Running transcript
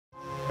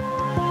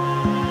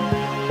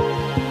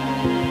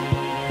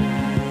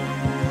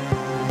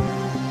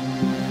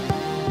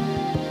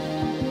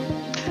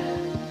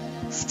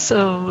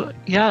So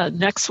yeah,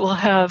 next we'll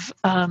have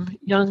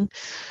Hyun,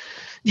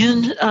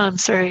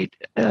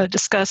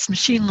 discuss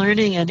machine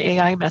learning and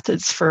AI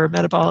methods for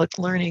metabolic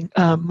learning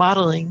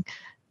modeling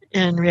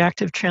in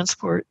reactive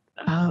transport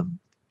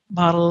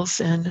models.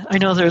 And I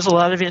know there's a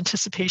lot of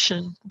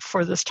anticipation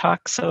for this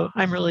talk, so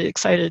I'm really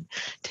excited.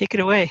 Take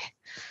it away.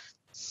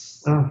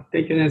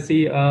 Thank you,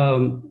 Nancy.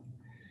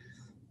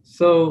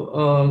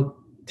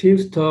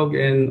 Tim's talk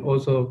and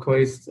also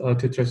Koi's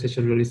tutorial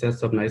session really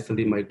sets up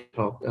nicely my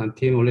talk. And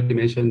Tim already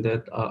mentioned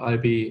that I'll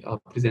be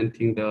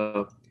presenting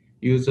the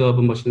use of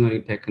machine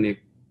learning technique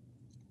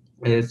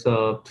as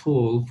a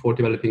tool for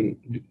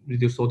developing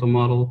reduced order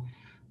model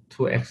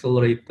to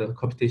accelerate the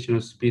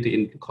computational speed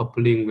in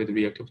coupling with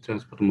reactive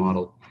transport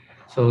model.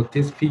 So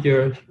this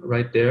figure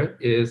right there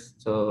is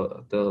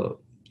the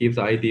gives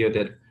the idea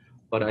that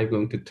what I'm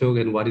going to talk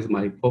and what is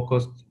my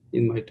focus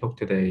in my talk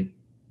today.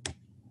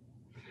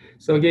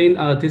 So again,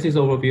 this is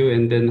overview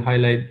and then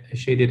highlight a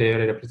shaded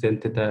area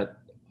represented that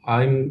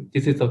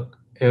this is the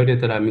area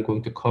that I'm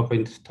going to cover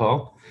in this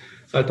talk.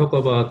 So I'll talk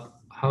about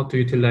how to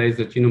utilize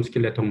the genome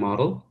skeletal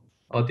model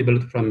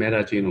developed from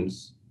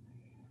metagenomes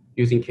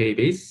using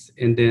K-base,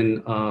 and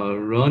then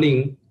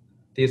running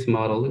this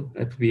model,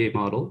 FBA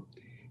model,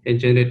 and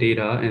generate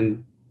data,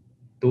 and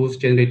those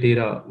generated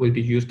data will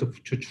be used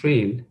to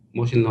train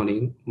machine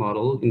learning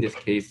model, in this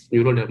case,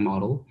 neural net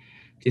model.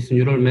 This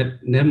neural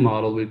net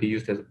model will be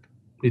used as a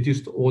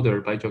reduced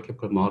order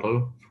biochemical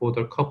model for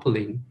the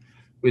coupling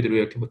with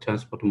reactive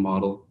transport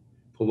model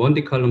for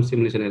 1D column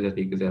simulation as an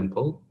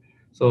example.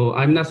 So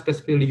I'm not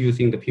specifically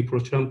using the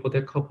p-protein for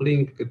that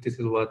coupling because this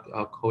is what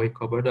Koi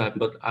covered,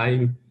 but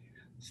I'm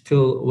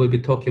still will be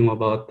talking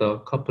about the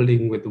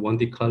coupling with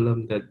 1D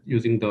column that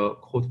using the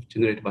code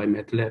generated by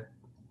MATLAB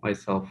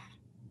myself.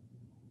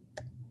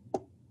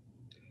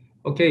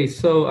 Okay,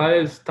 so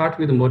I'll start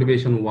with the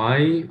motivation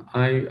why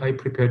I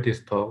prepared this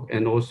talk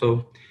and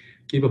also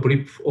give a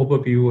brief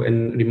overview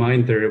and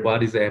reminder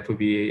what is the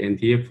FBA and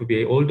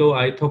DFBA. Although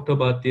I talked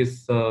about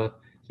this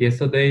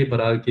yesterday, but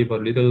I'll give a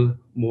little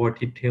more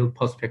detailed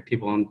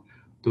perspective on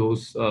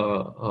those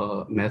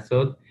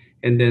methods,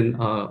 and then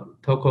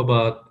talk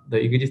about the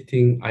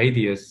existing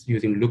ideas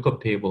using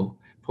lookup table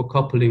for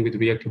coupling with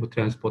reactive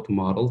transport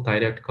model,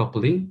 direct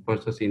coupling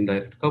versus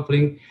indirect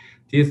coupling.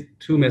 These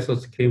two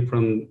methods came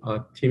from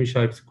Tim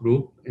Scheib's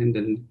group, and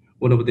then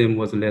one of them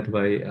was led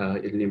by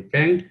Illim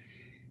Fang.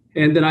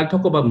 And then I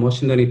talk about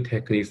machine learning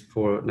techniques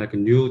for like a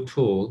new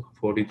tool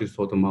for reduced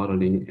order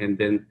modeling. And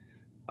then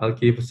I'll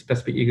give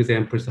specific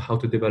examples of how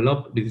to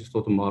develop reduced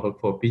order model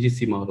for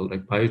BGC model,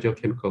 like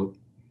biogeochemical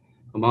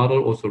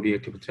model, also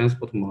reactive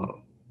transport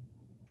model.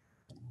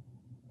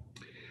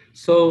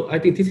 So I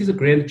think this is a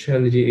grand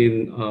challenge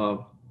in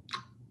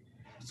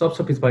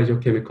subsurface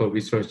biochemical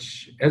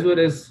research, as well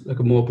as like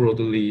more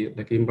broadly,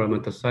 like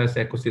environmental science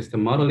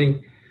ecosystem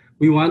modeling.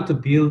 We want to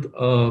build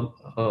a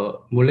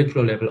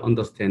molecular level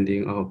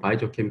understanding of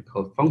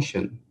biochemical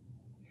function.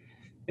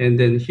 And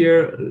then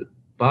here,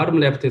 bottom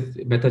left is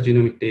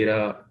metagenomic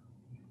data,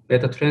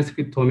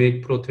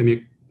 metatranscriptomic,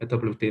 proteomic,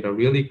 metabolic data,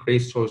 really great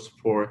source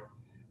for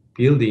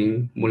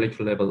building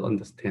molecular level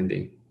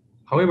understanding.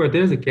 However,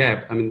 there's a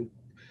gap. I mean,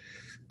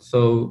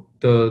 so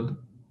the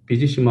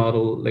BGC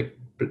model, like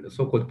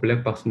so-called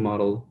black box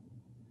model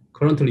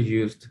currently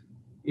used,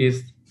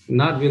 is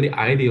not really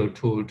ideal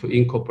tool to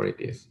incorporate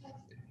this.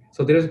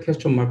 So there is a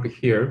question mark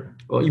here,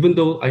 even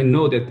though I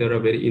know that there are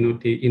very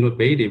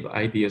innovative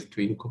ideas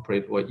to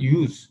incorporate or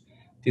use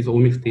this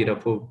omics data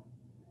for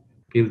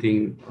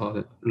building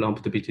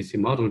lumped BGC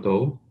model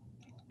though,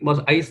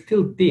 but I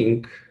still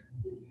think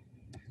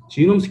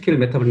genome scale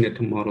metabolic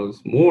network model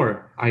is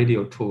more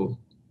ideal tool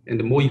and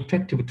a more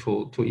effective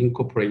tool to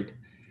incorporate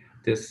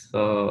this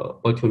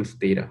multi-omics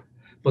data.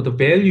 But the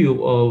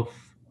value of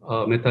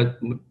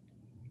genome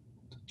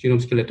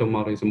skeletal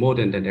model is more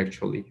than that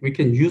actually. We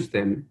can use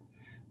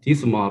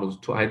these models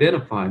to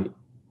identify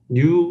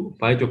new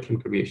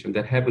biochemical reactions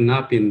that have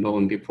not been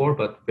known before,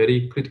 but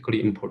very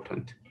critically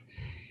important.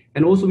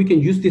 And also we can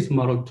use this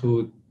model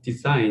to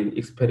design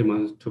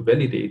experiments to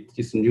validate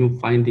these new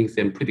findings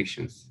and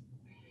predictions.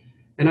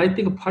 And I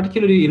think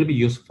particularly it'll be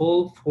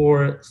useful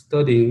for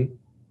studying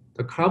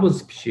the carbon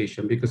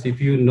speciation, because if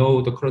you know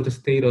the current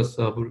status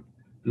of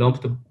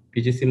lumped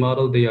BGC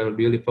model, they are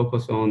really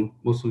focused on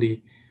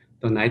mostly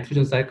the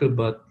nitrogen cycle,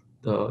 but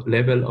the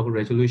level of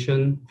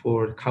resolution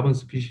for carbon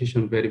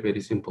speciation very,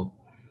 very simple.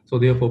 So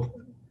therefore,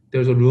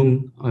 there's a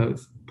room,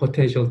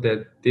 potential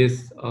that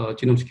this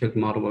genome scale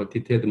model or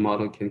detailed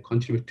model can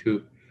contribute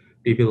to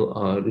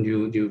reveal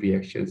new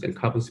reactions and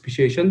carbon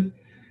speciation.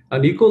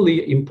 And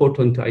equally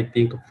important, I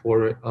think,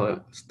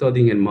 for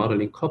studying and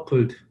modeling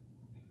coupled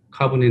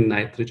carbon and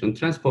nitrogen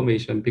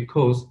transformation,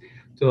 because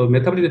the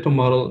metabolic network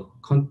model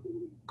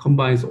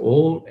combines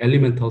all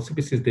elemental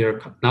species there,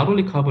 not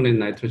only carbon and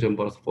nitrogen,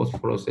 but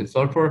phosphorus and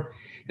sulfur,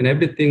 and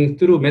everything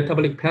through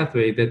metabolic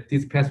pathway, that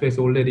this pathway is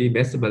already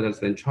mass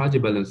balanced and charge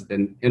balanced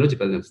and energy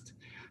balanced.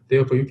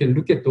 Therefore, you can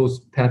look at those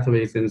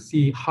pathways and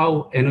see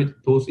how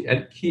those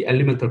key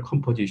elemental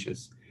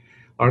compositions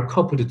are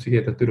coupled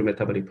together through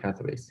metabolic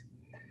pathways.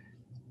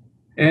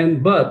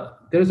 But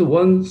there's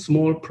one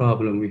small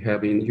problem we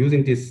have in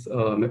using this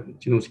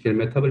genome scale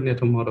metabolic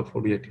network model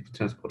for reactive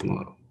transport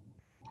model.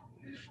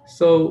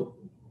 So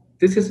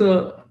this is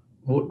a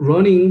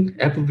running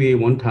FBA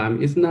one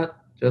time is not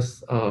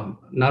just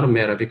not a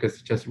matter because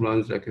it just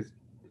runs like a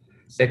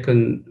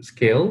second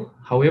scale.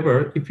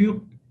 However, if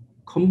you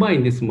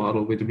combine this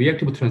model with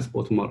reactive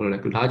transport model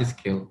like large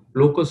scale,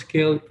 local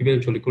scale,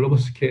 eventually global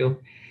scale,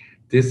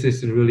 this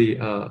is really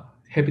a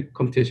heavy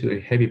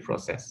computationally heavy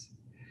process.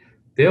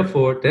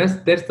 Therefore,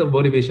 that's the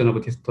motivation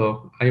of this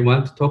talk. I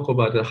want to talk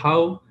about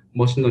how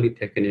machine learning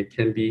technique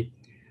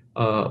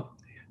uh,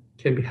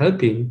 can be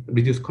helping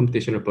reduce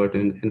computational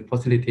burden and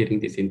facilitating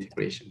this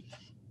integration.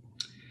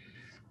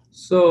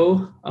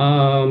 So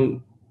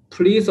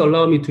please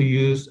allow me to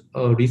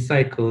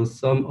recycle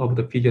some of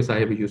the figures I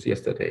have used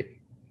yesterday.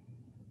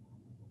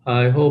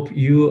 I hope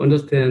you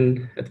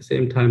understand at the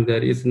same time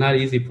that it's not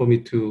easy for me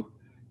to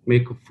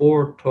make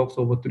 4 talks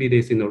over 3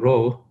 days in a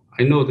row.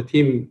 I know the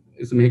team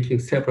is making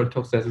several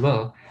talks as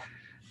well.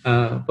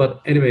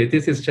 But anyway,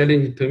 this is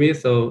challenging to me.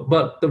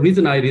 But the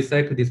reason I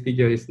recycle this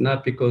figure is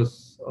not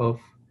because of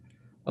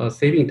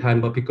saving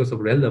time, but because of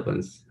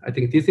relevance. I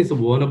think this is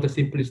one of the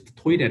simplest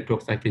toy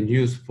networks I can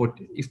use for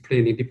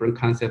explaining different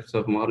concepts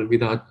of model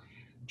without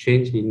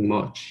changing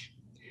much.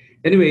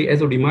 Anyway,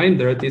 as a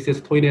reminder, this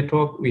is toy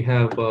network. We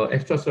have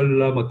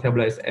extracellular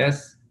metabolized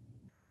S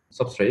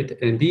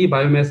substrate and B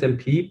biomass and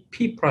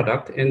P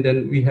product, and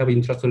then we have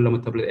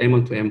intracellular metabolite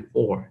M1 to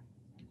M4.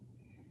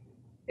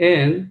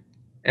 And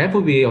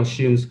FBA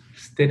assumes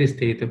steady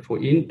state for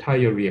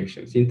entire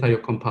reactions, entire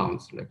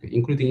compounds, like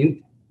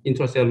including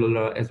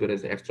intracellular as well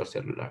as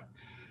extracellular.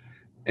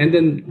 And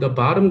then the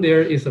bottom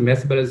there is the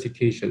mass balance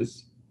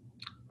equations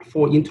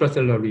for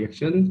intracellular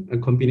reaction,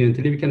 and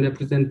conveniently we can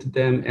represent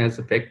them as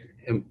a vector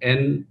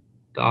n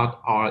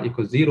dot r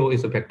equals 0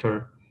 is a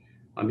vector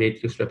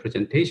matrix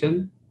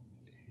representation.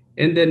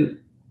 And then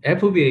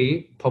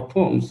FBA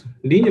performs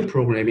linear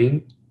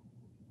programming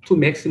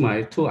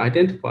to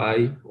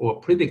identify or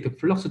predict the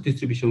flux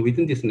distribution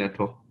within this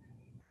network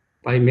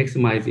by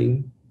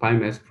maximizing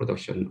biomass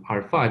production,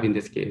 R5 in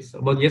this case.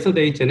 But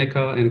yesterday,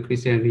 Jeneka and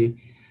Chris and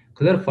me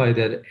clarified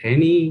that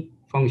any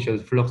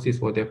functions, fluxes,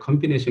 or their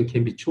combination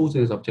can be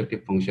chosen as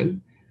objective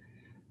function.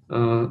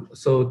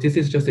 So this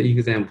is just an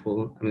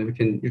example. I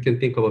mean, you can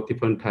think about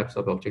different types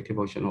of objective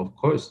function, of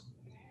course.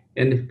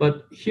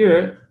 But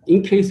here,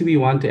 in case we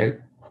want to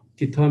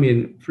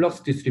determine flux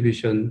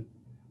distribution,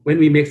 when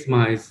we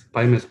maximize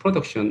biomass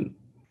production,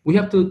 we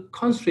have to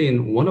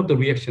constrain one of the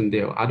reaction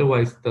there.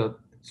 Otherwise, the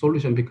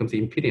solution becomes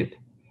infinite.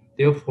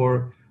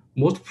 Therefore,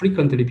 most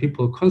frequently,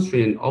 people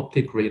constrain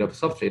uptake rate of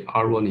substrate,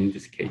 R1 in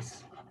this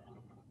case.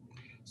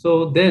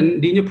 So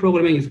then linear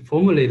programming is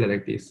formulated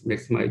like this,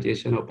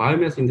 maximization of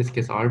biomass, in this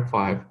case,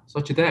 R5,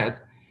 such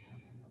that,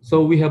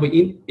 so we have an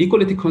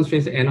inequality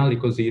constraints NL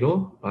equals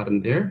 0,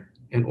 bottom there,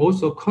 and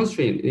also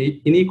constraint,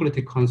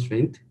 inequality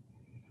constraint,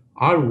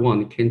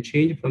 R1 can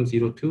change from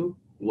 0 to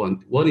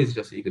 1. 1 is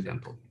just an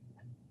example.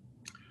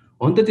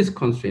 Under this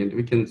constraint,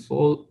 we can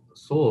solve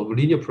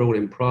linear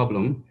programming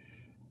problem.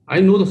 I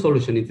know the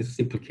solution in this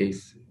simple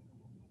case.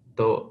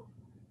 The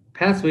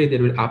pathway that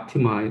will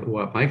optimize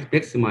or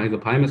maximize the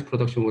biomass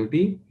production will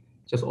be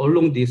just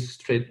along this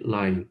straight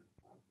line.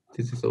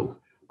 This is a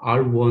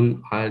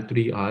R1,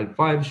 R3,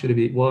 R5 should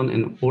be 1,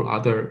 and all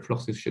other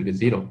fluxes should be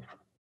 0.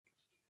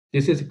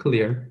 This is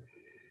clear.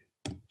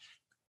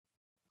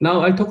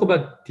 Now I talk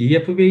about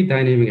DFBA,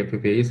 dynamic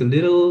FBA. It's a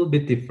little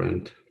bit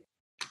different.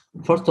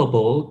 First of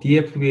all,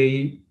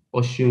 DFBA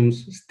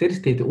assumes steady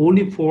state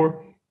only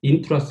for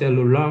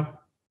intracellular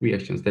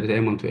reactions, that is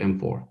M1 to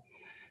M4.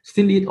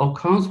 Still, it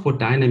accounts for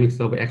dynamics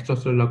of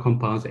extracellular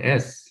compounds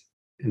S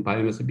and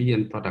biomass B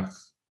and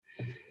products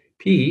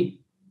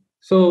P.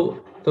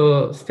 So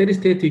the steady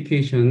state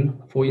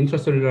equation for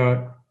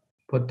intracellular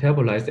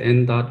metabolized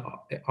N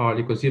dot R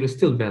equals 0 is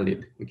still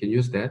valid. We can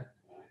use that.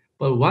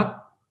 But what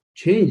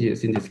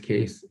changes in this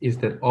case is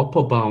that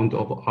upper bound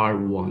of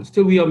R1.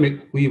 Still, we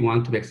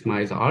want to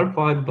maximize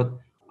R5, but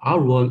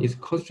R1 is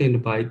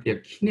constrained by their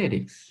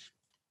kinetics.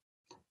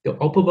 The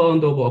upper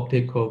bound of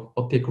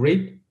uptake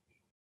rate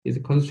is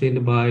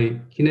constrained by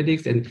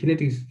kinetics, and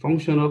kinetics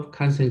function of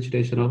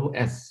concentration of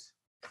S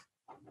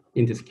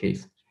in this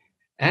case.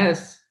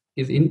 S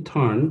is in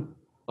turn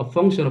a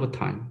function of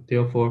time.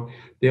 Therefore,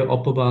 their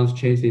upper bounds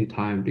change in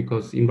time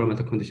because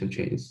environmental condition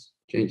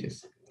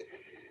changes.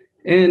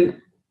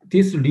 And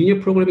this linear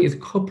programming is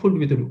coupled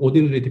with the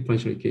ordinary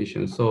differential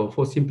equation. So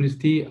for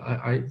simplicity,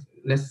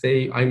 let's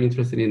say I'm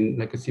interested in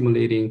like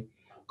simulating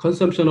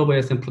consumption of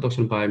S and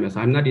production biomass.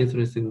 I'm not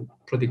interested in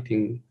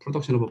predicting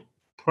production of a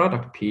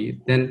product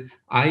P. Then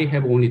I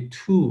have only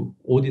 2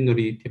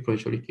 ordinary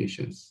differential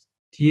equations.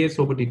 ds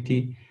over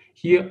dt.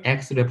 Here,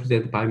 X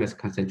represents biomass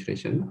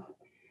concentration.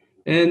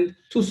 And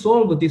to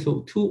solve these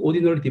 2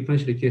 ordinary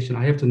differential equations,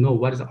 I have to know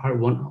what is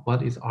R1,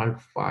 what is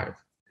R5.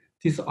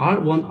 These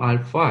R1,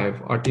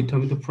 R5 are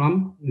determined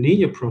from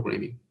linear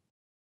programming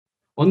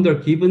under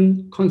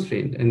given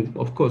constraint, and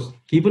of course,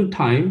 given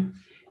time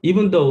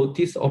even though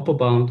this upper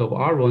bound of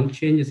R1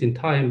 changes in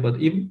time, but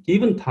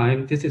even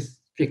time, this is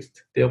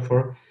fixed.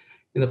 Therefore,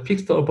 in the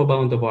fixed upper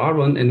bound of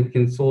R1, and we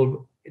can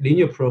solve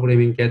linear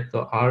programming, get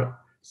the R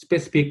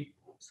specific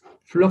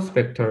flux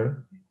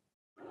vector.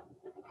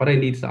 What I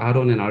need is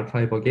R1 and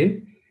R5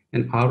 again,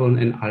 and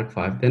R1 and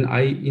R5. Then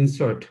I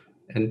insert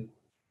and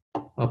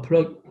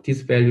plug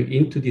this value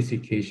into this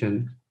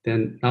equation.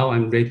 Then now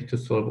I'm ready to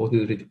solve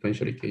ordinary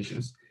differential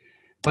equations.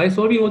 By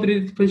solving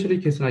ordinary differential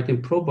equation, I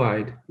can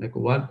provide like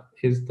what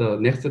is the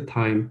next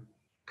time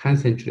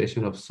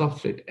concentration of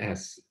substrate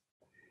S.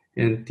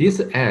 And this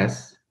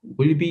S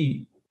will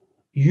be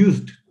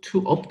used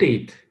to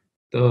update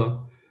the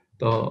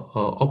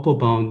upper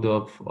bound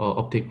of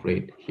uptake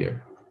rate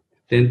here.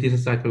 Then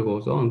this cycle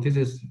goes on. This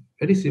is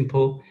very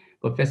simple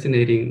but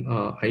fascinating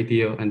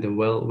idea and a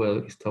well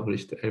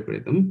established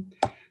algorithm.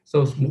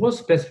 So more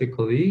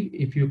specifically,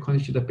 if you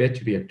consider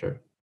batch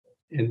reactor,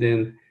 and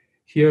then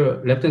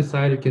here left hand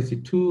side you can see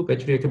two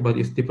batch reactor, but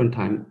it's different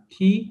time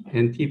T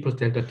and T plus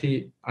delta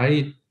T.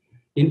 I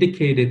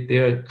indicated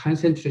their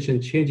concentration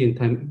change in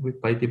time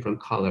by different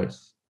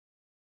colors.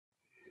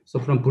 So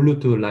from blue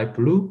to light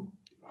blue,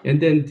 and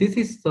then this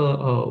is the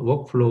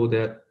workflow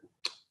that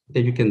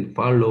you can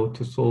follow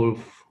to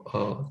solve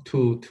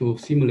to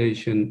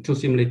simulate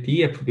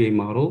the FBA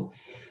model.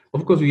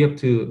 Of course, we have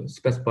to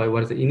specify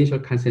what is the initial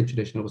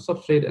concentration of a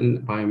substrate and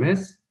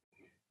biomass.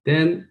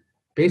 Then,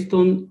 based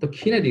on the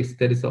kinetics,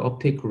 that is the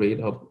uptake rate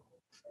of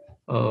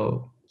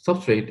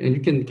substrate, and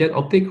you can get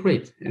uptake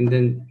rate, and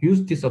then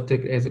use this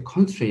uptake as a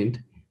constraint,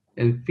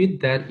 and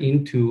fit that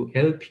into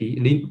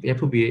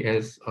FBA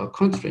as a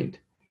constraint,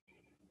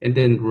 and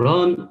then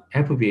run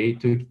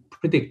FBA to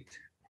predict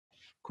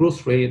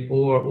growth rate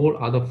or all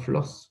other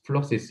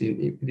fluxes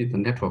in the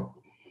network.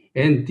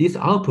 And this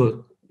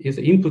output is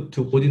input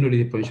to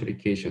ordinary differential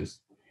equations.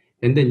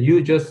 And then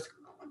you just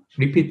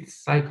repeat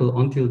cycle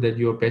until that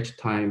your batch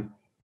time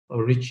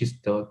reaches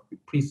the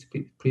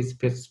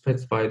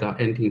pre-specified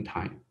ending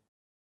time.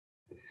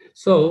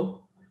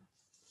 So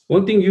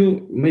one thing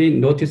you may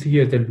notice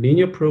here is that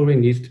linear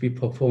programming needs to be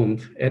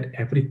performed at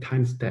every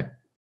time step.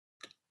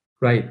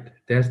 Right,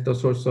 that's the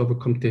source of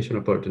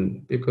computational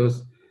burden,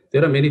 because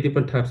there are many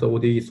different types of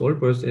ODE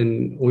solvers,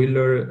 and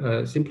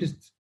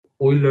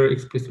Euler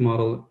explicit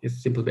model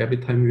is simple every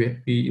time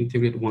we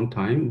integrate one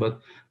time,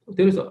 but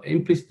there is an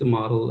implicit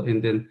model,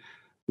 and then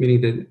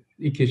meaning that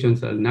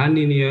equations are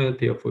nonlinear,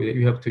 therefore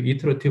you have to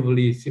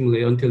iteratively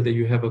simulate until that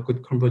you have a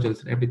good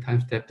convergence every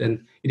time step,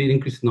 then it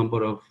increases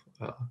number of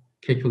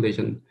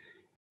calculation.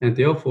 And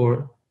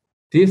therefore,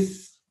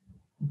 this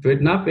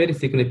not very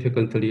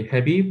significantly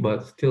heavy,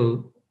 but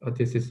still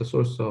this is a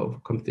source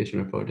of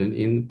computational burden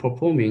in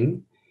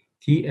performing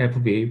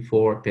TFV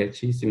for batch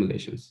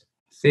simulations.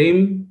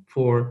 Same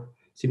for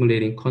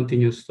simulating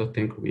continuous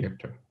tank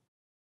reactor.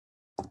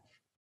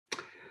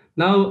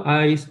 Now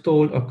I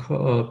stole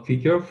a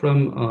figure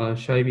from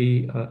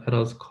Shaibi et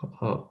al.'s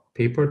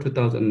paper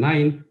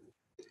 2009,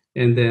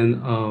 and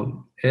then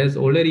as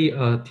already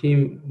a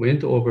team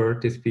went over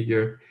this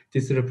figure,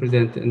 this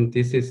represents, and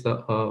this is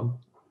a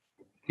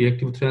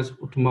reactive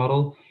transport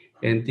model,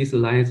 and these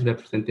lines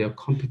represent their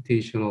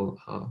computational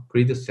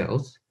grid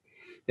cells.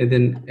 And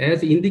then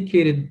as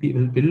indicated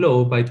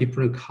below by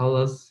different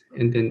colors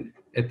and then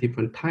at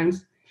different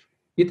times,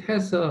 it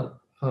has a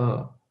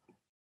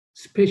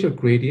spatial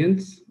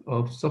gradients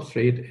of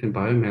substrate and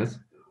biomass,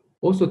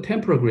 also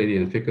temporal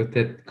gradients, because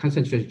that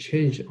concentration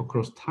change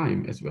across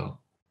time as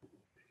well.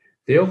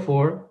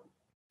 Therefore,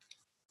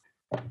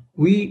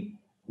 we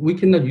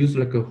cannot use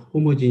like a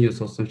homogeneous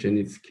assumption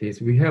in this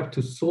case. We have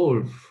to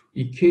solve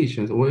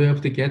equations, or we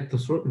have to get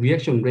the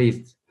reaction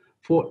rates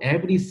for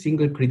every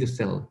single grid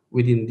cell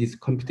within this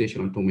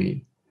computational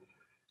domain.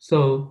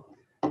 So,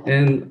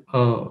 and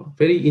a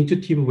very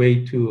intuitive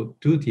way to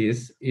do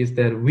this is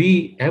that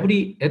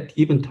at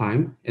given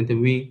time, and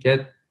then we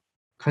get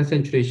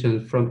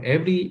concentration from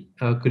every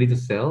grid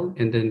cell,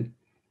 and then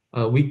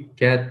we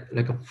get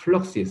like a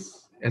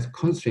fluxes as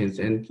constraints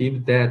and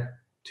give that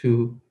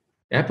to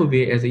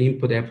FBA as an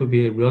input.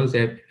 FBA runs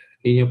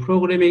linear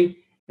programming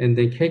and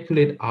then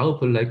calculate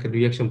output like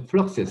reaction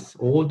fluxes,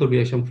 all the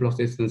reaction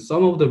fluxes, and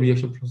some of the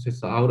reaction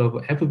fluxes out of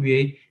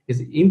FBA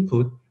is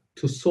input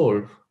to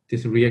solve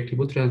this reactive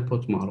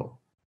transport model.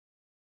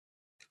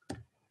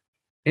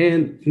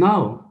 And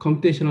now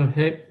computational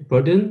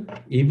burden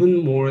even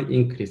more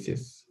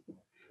increases.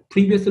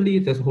 Previously,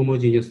 that's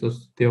homogeneous, so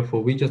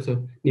therefore we just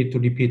need to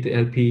repeat the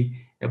LP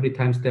every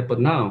time step, but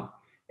now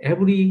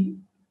every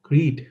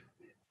grid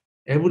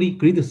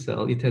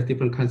cell, it has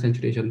different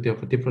concentration,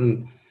 therefore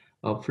different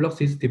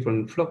fluxes,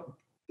 different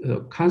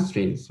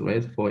constraints,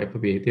 right, for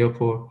FBA.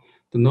 Therefore,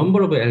 the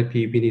number of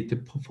LP we need to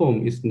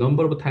perform is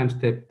number of time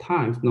step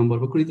times number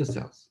of grid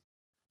cells.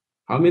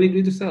 How many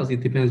grid cells?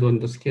 It depends on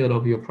the scale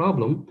of your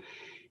problem.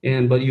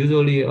 But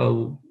usually,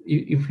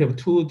 if you have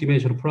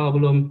two-dimensional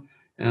problem,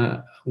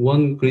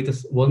 one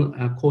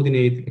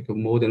coordinate like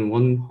more than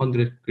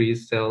 100 grid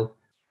cell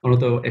on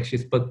the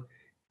axis. But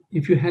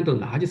if you handle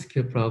large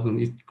scale problem,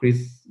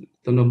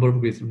 the number of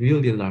grids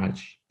really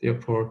large.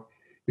 Therefore,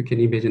 you can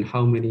imagine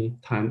how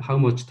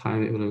much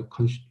time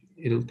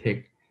it'll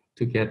take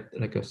to get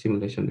like a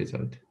simulation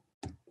result.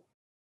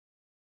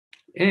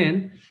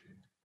 And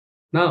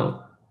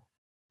now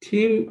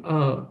Tim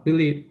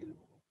really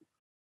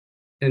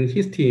and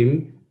his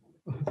team,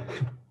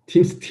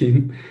 Tim's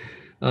team,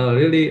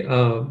 really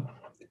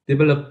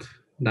developed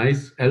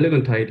nice,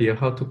 elegant idea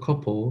how to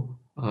couple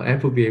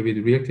FOVA with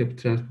reactive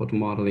transport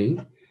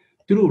modeling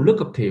through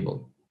lookup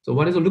table. So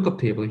what is a lookup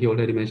table? He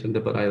already mentioned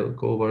that, but I'll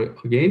go over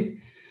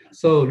again.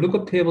 So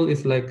lookup table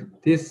is like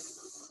this.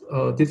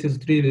 This is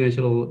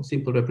three-dimensional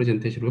simple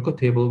representation lookup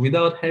table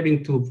without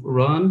having to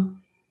run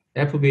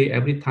FOVA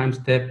every time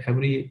step,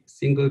 every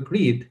single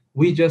grid.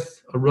 We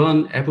just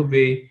run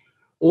FOVA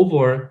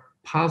over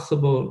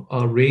possible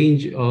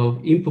range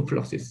of input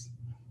fluxes.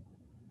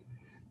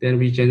 Then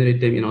we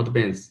generate them in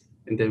advance.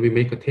 And then we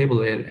make a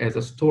table, and as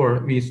a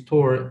store, we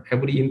store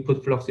every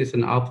input fluxes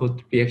and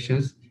output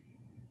reactions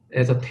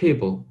as a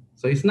table.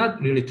 So it's not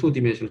really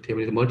two-dimensional table,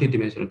 it's a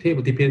multi-dimensional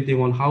table.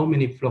 Depending on how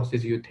many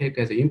fluxes you take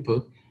as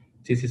input,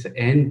 this is an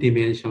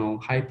n-dimensional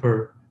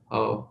hyper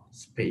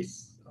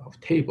space of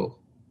table.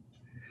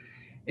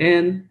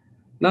 And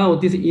now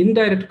this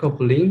indirect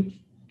coupling,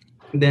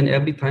 then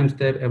every time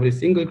step, every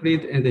single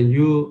grid, and then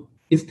you,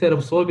 instead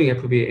of solving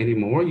FOVA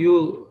anymore,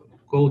 you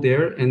go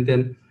there and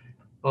then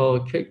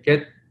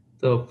get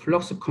the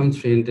flux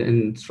constraint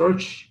and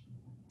search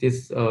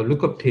this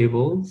lookup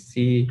table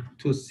C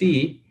to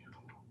see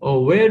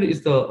where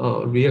is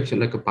the reaction,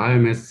 like a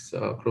biomass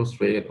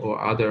growth rate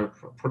or other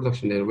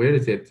production rate, where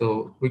is it?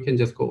 So we can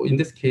just go, in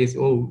this case,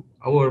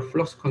 our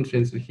flux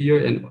constraints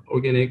here and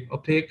organic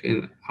uptake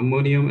and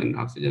ammonium and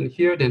oxygen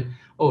here, then,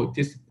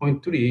 this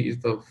 0.3 is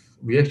the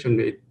reaction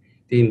rate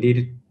they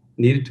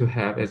needed to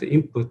have as an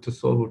input to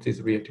solve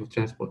these reactive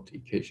transport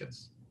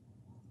equations.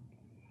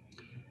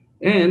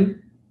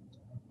 And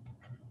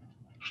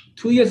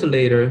 2 years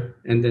later,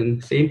 and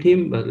then same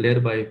team, but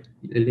led by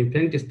Lin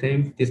Peng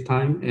this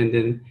time, and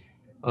then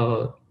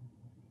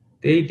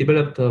they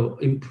developed an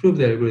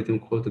improved algorithm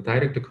called the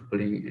direct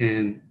coupling,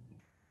 and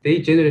they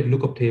generate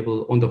lookup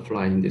table on the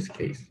fly in this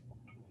case.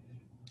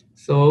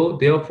 So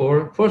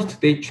therefore, first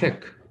they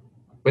check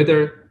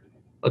whether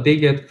they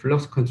get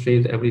flux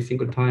constraints every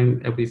single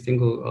time, every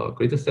single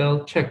grid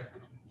cell, check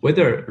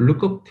whether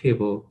lookup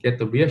table get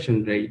the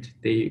reaction rate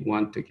they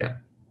want to get.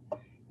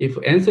 If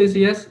answer is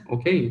yes,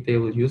 okay, they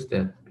will use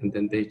that, and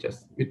then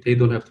they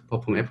don't have to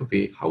perform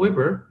FOV.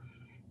 However,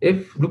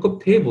 if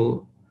lookup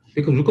table,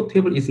 because lookup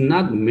table is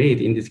not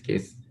made in this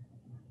case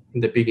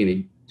in the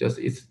beginning, just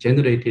it's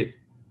generated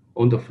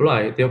on the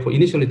fly. Therefore,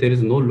 initially there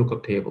is no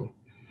lookup table.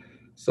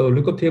 So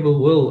lookup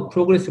table will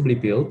progressively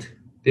build.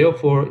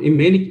 Therefore,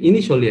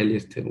 initially at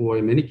least, or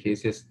in many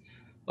cases,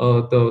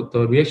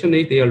 the reaction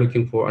rate they are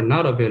looking for are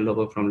not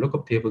available from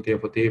lookup table.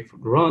 Therefore, they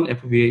run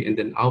FOVA, and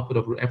then output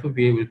of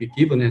FOVA will be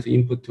given as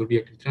input to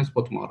reactive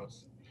transport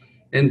models.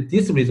 And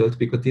this result,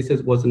 because this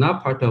was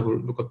not part of a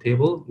lookup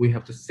table, we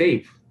have to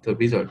save the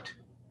result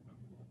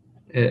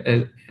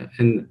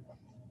and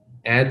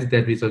add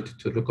that result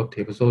to lookup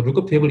table. So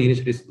lookup table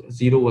initially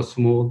 0 was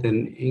small,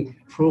 then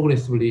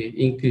progressively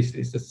increased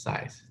its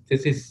size.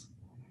 This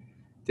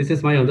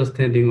is my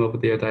understanding of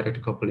their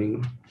direct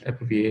coupling,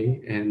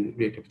 FOVA, and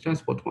reactive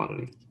transport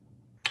modeling.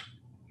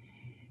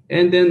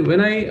 And then when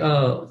I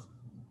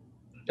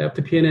left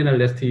PNNL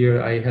last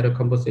year, I had a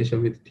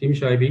conversation with Tim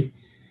Scheibe,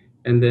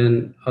 and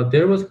then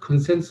there was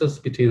consensus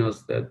between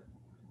us that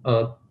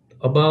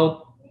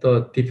about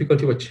the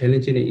difficulty or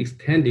challenge in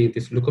extending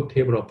this lookup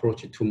table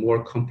approach to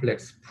more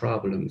complex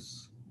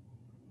problems.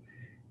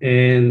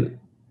 And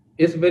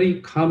it's very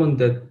common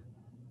that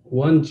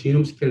one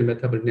genome scale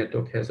metabolic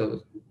network has a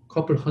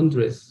couple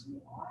hundreds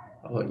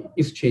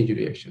exchange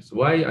reactions.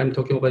 Why I'm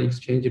talking about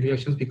exchange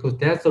reactions? Because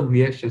that's the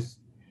reactions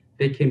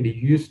that can be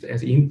used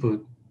as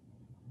input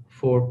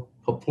for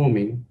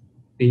performing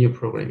linear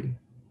programming.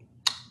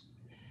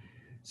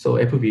 So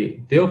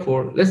FOVA.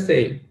 Therefore, let's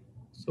say,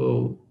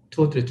 so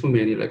 200 too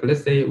many. Like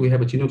let's say we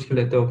have a genome scale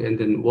network and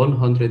then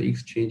 100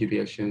 exchange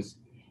reactions.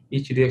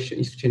 Each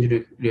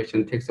exchange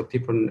reaction takes up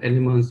different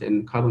elements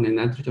and carbon and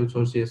nitrogen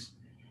sources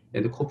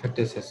and the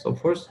cofactors and so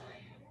forth.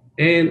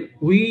 And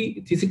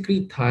we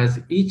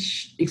discretize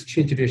each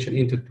exchange reaction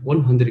into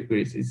 100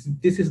 grids.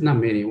 This is not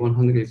many.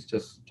 100 is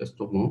just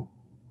more.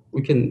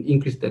 We can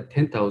increase that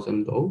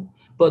 10,000 though.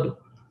 But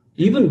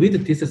even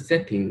with this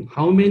setting,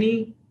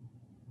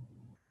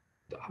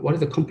 what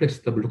is the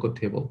complexity of lookup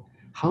table?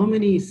 How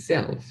many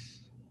cells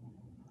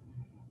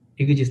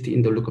exist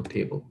in the lookup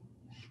table?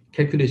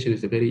 Calculation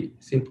is very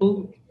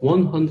simple.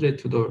 100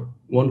 to the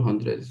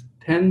 100 is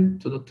 10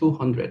 to the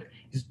 200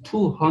 is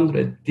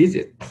 200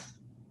 digits.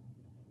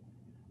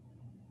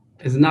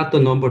 It's not the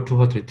number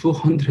 200,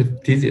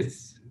 200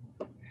 digits.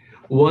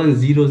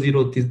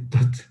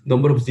 100,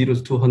 number of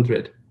zeros,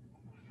 200.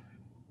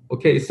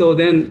 Okay, so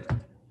then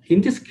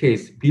in this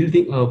case,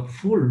 building a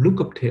full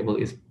lookup table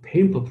is a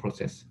painful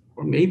process,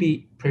 or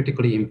maybe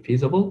practically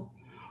infeasible.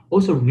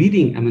 Also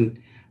reading,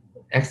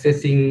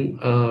 accessing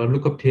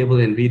lookup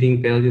table and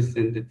reading values,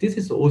 and this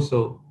is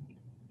also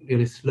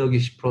really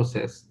sluggish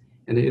process.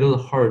 and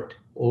it'll hurt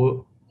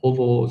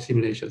overall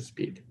simulation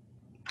speed.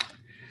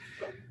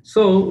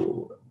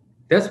 So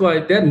that's why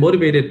that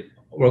motivated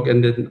work,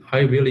 and then I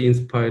really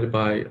inspired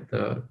by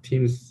the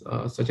team's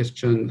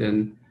suggestion.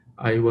 Then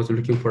I was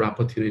looking for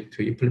opportunity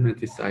to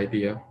implement this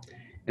idea,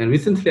 and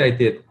recently I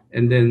did.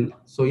 And then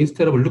so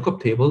instead of a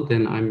lookup table,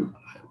 then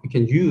we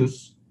can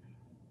use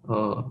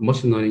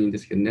machine learning in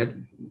this case,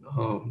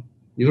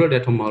 neural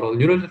network model.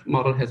 Neural network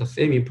model has the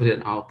same input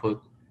and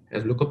output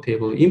as lookup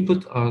table.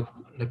 Input are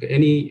like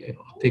any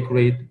uptake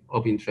rate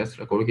of interest,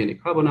 like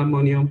organic carbon,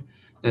 ammonium,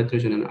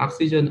 nitrogen, and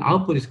oxygen.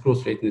 Output is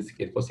growth rate in this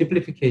case for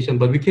simplification,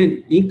 but we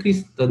can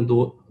increase the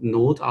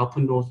node,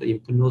 output nodes, the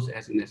input nodes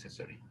as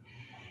necessary.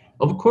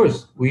 Of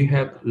course, we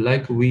had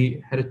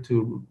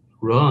to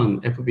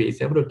run FBA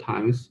several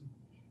times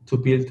to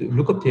build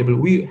lookup table.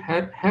 We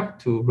have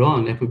to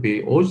run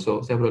FBA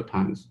also several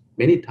times,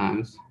 many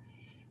times,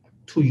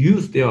 to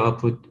use their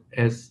output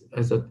as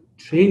a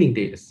training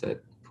data set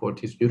for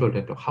this neural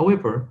network.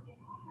 However,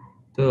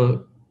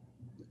 the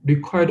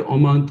required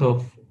amount of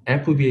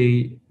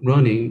FBA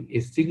running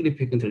is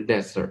significantly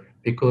lesser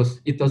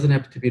because it doesn't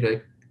have to be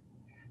like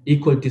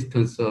equal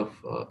distance of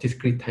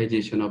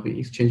discretization of the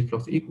exchange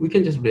flux. We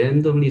can just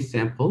randomly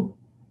sample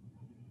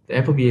the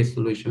FBA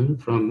solution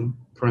from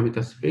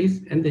parameter space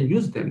and then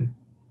use them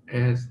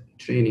as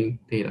training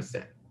data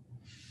set.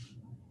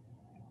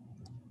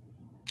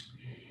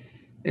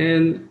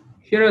 And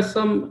here are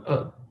some,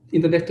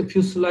 in the next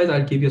few slides,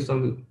 I'll give you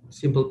some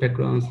simple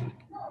backgrounds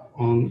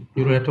on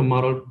neural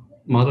network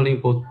modeling,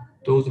 both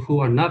those who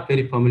are not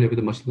very familiar with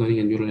the machine learning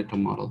and neural network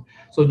model.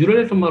 So neural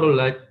network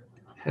model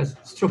has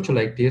structure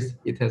like this.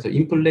 It has an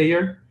input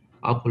layer,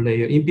 output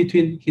layer, in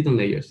between hidden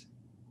layers.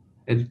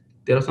 And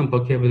there are some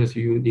vocabularies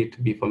you need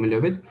to be familiar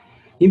with.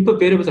 Input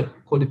variables are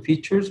called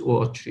features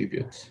or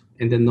attributes,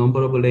 and the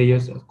number of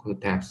layers are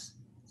called depths.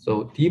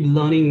 So deep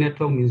learning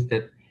network means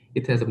that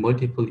it has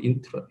multiple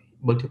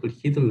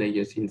hidden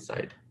layers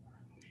inside.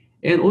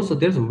 And also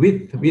there's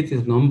width. Width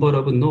is number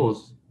of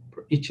nodes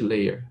for each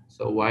layer.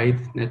 So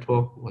wide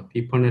network or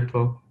deeper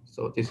network.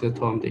 So this is a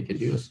term they can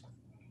use.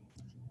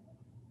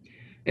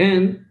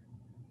 And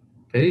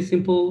very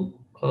simple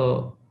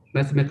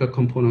mathematical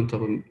component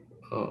of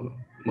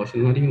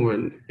machine learning or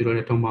neural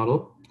network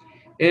model.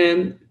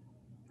 And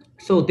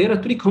so there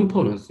are three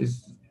components.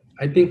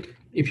 I think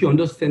if you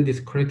understand this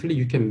correctly,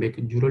 you can make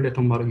a neural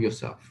network model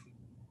yourself.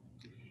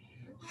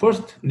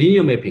 First,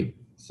 linear mapping.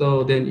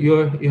 So then you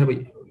have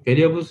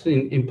variables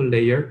in input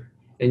layer,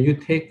 and you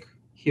take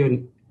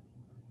here,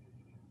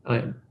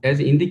 as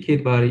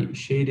indicated by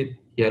shaded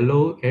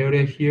yellow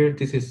area here,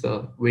 this is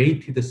a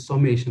weighted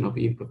summation of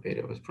input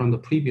variables from the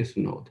previous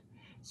node.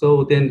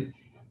 So then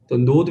the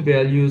node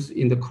values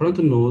in the current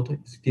node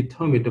is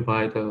determined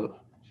by the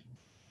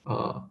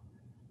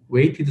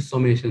weighted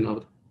summation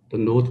of the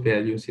node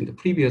values in the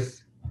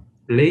previous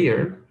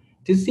layer.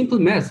 This simple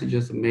math is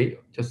just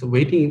a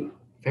weighting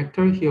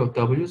factor here of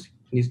W's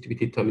needs to be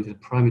determined, the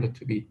parameter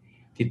to be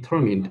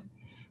determined.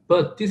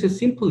 But this is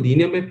simple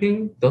linear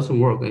mapping doesn't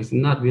work. It's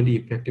not really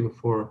effective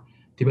for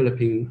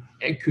developing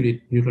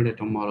accurate neural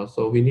network models.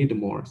 So we need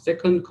more.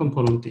 Second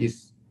component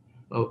is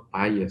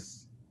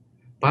bias.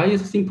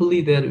 Bias is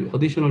simply that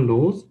additional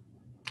nodes.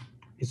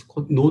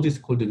 Node is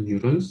called the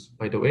neurons,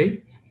 by the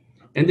way.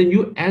 And then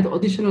you add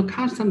additional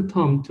constant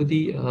term to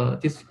the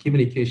this given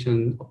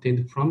equation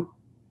obtained from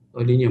a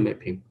linear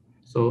mapping.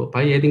 So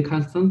by adding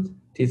constant,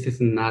 this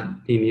is not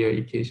linear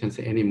equations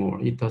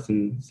anymore. It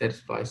doesn't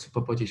satisfy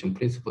superposition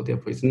principle.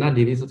 Therefore, it's not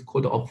linear. It's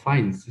called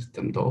affine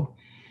system, though.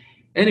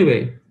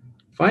 Anyway,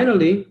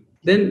 finally,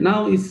 then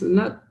now it's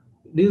not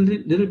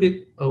little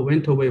bit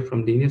went away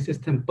from linear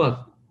system,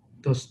 but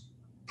the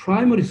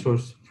primary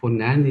source for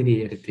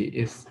nonlinearity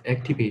is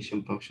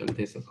activation function.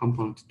 There's a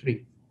component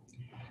 3.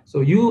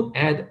 So you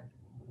add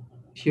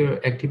here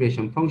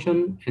activation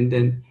function, and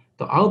then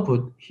the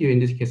output here in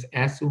this case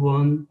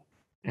S1,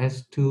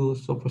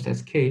 S2, so forth,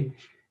 SK.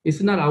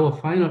 It's not our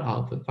final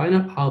output.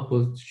 Final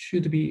output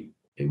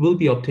will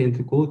be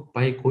obtained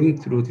by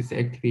going through this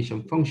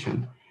activation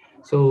function.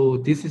 So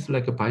this is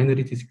like a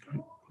binary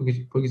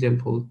for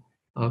example,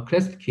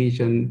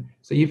 classification.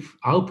 So if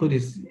output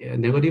is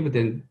negative,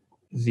 then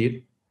 0,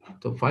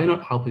 the final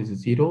output is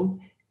 0,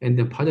 and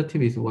then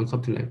positive is 1,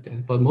 something like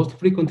that. But most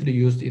frequently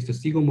used is the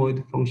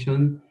sigmoid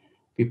function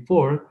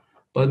before,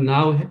 but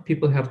now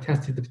people have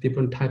tested the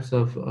different types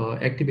of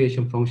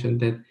activation function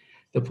that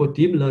for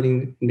deep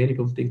learning, many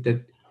people think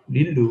that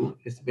ReLU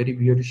is very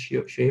weird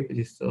shape. It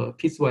is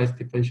piecewise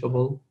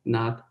differentiable,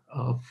 not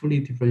fully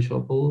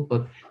differentiable,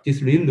 but this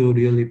ReLU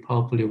really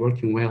powerfully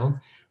working well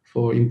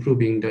for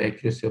improving the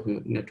accuracy of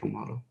the network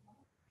model.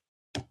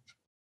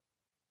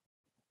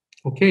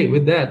 Okay,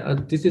 with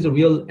that, this is a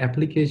real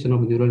application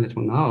of neural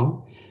network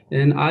now.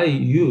 And I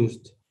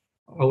used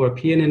our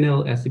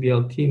PNNL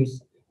SBL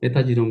team's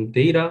metagenome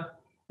data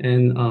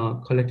and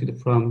collected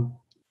from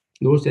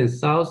north and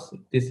south.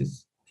 This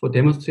is for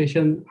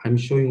demonstration. I'm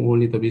showing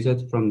only the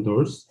results from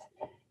north.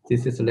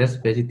 This is a less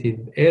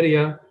vegetative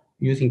area.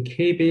 Using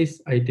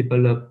K-base, I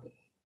developed,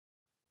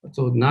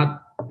 so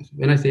not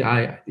when I say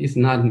I, it's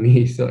not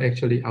me. So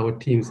actually our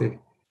teams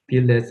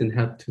build this and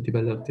help to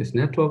develop this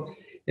network.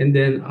 And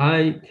then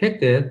I take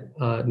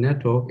that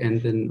network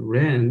and then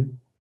ran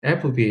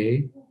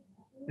FBA,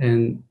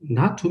 and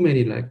not too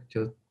many, like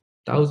just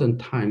 1,000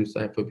 times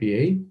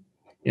FBA.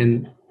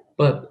 And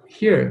but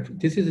here,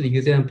 this is an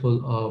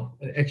example of,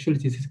 actually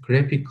this is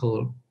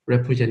graphical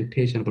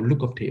representation of a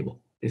lookup table.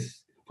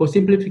 This, for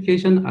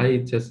simplification, I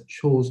just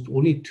chose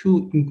only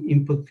two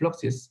input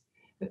fluxes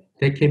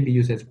that can be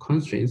used as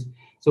constraints.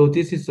 So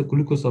this is the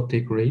glucose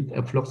uptake rate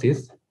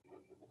fluxes.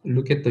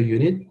 Look at the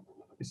unit,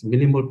 it's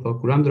millimole per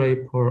gram dry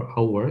per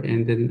hour,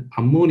 and then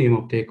ammonium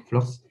uptake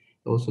flux,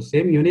 also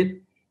same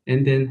unit.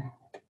 And then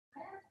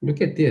look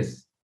at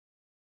this.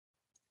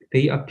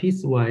 They are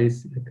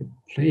piecewise like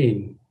a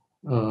plane.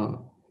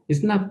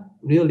 It's not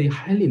really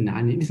highly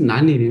nonlinear. It's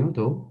nonlinear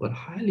though, but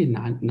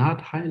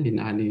not highly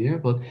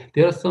nonlinear. But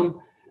there are some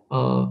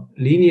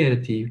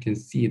linearity you can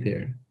see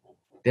there.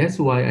 That's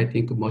why I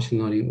think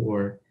machine learning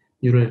or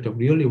neural network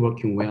really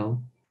working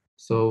well.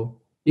 So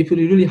if you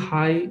really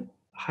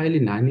highly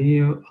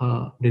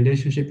nonlinear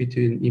relationship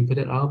between input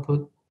and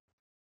output,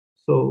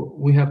 so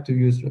we have to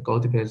use like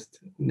cloud-based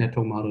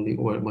network modeling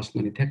or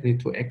machine learning technique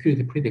to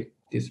accurately predict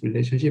this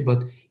relationship.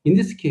 But in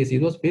this case,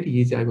 it was very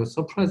easy. It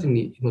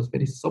was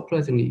very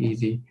surprisingly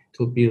easy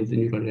to build the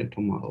neural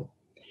network model.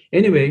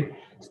 Anyway,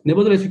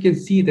 nevertheless, you can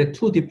see the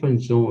two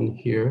different zones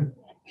here.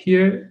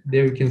 Here,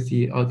 there you can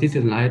see, this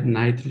is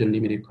nitrogen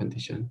limited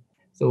condition.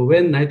 So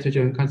when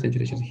nitrogen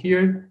concentration is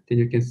here, then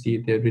you can see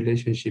the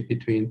relationship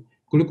between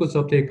glucose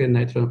uptake and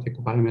nitrogen uptake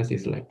biomass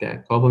is like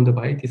that, governed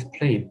by this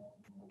plane.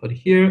 But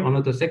here,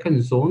 another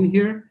second zone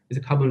here is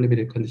a carbon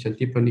limited condition.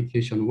 Different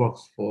equation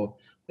works for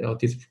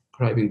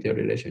describing their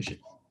relationship.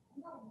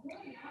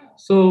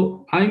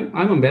 So I'm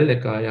a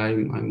MATLAB guy.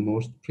 I'm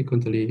most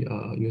frequently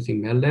using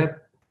MATLAB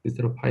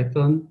instead of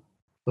Python.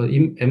 But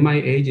at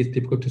my age, it's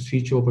difficult to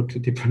switch over to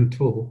different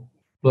tool.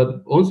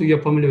 But once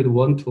you're familiar with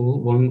one tool,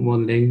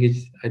 one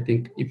language, I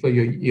think if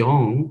you're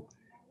young,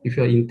 if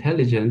you're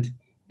intelligent,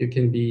 you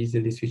can be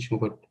easily switch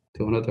over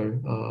to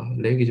another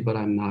language. But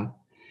I'm not.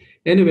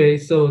 Anyway,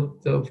 so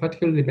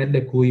particularly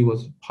MATLAB GUI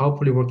was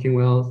powerfully working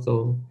well.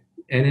 So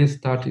NS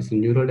start is a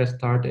neural net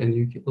start, and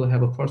you will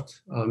have a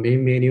first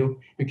main menu.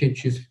 You can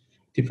choose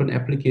different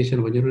application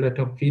of neural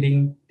network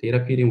feeding,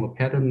 data feeding, or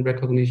pattern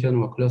recognition,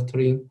 or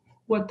clustering,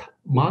 what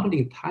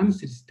modeling time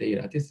series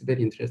data. This is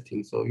very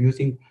interesting. So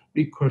using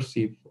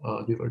recursive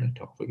neural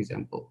network, for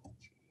example.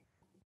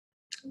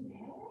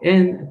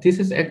 And this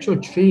is actual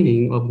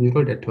training of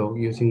neural network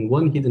using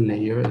one hidden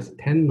layer as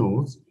 10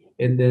 nodes,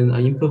 and then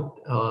input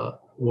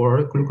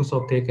were glucose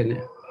uptake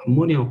and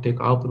ammonia uptake,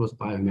 output was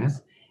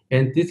biomass.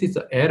 And this is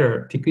an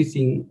error,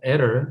 decreasing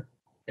error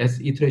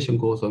as iteration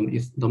goes on.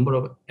 Is number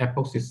of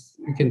epochs is,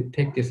 you can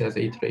take this as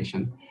an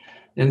iteration.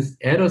 And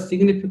error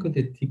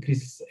significantly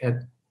decreases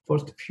at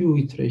first few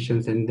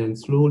iterations and then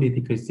slowly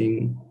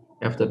decreasing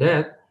after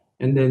that.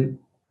 And then,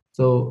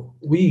 so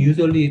we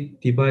usually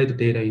divide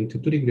data into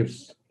three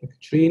groups: like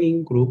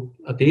training group,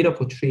 data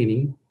for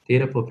training,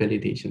 data for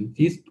validation.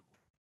 These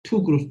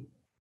two groups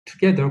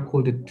together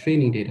called the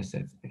training data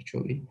sets,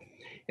 actually.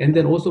 And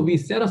then also we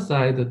set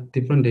aside the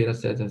different data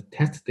sets as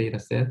test data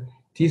set.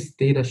 This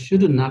data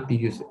should not be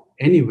used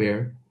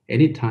anywhere,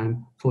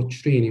 anytime for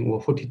training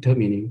or for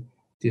determining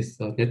these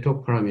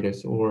network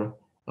parameters or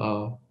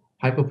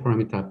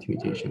hyperparameter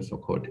optimization,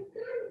 so-called.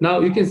 Now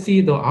you can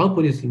see the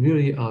output is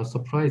really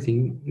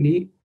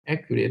surprisingly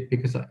accurate,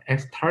 because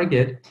X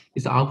target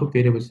is the output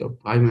variables of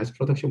biomass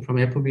production from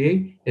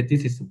FBA, and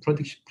this is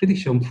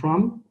prediction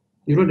from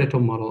neural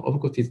network model. Of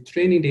course, it's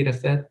training data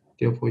set,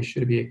 therefore it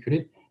should be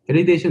accurate.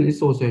 Validation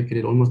is also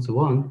accurate, almost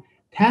 1.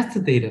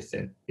 Test data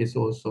set is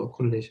also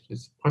correlation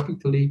is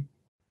perfectly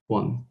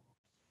 1.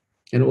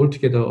 And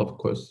altogether, of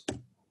course,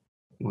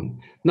 1.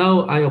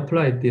 Now I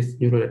applied this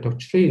neural network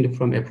trained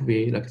from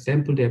FBA, like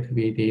sampled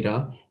FBA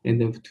data, and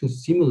then to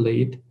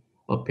simulate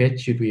a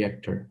batch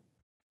reactor.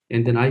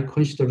 And then I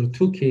considered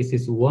two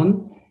cases.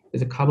 One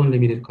is a carbon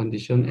limited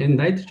condition and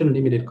nitrogen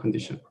limited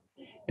condition.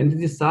 And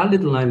this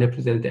solid line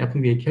represents the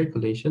FBA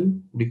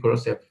calculation,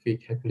 rigorous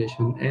FBA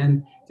calculation,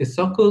 and the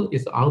circle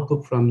is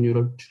output from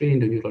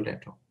trained neural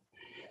network.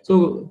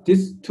 So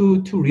this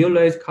to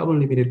realize carbon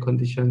limited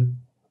condition,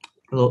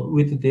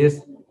 with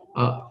this,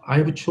 I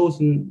have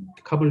chosen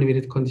carbon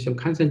limited condition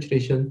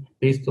concentration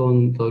based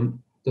on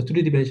the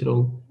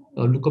three-dimensional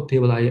lookup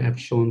table I have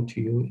shown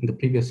to you in the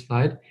previous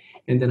slide.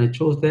 And then I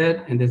chose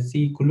that, and then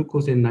see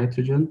glucose and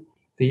nitrogen,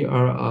 they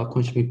are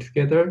consuming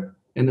together.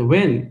 And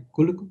when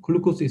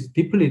glucose is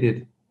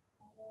depleted,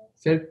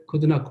 cell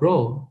could not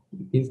grow.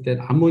 Means that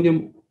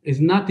ammonium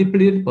is not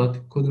depleted,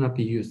 but could not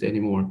be used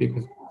anymore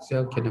because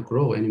cell cannot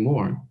grow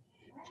anymore.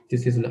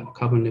 This is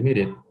carbon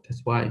limited,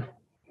 that's why.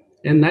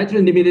 And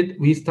nitrogen limited,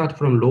 we start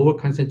from lower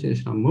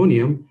concentration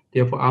ammonium.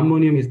 Therefore,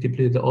 ammonium is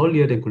depleted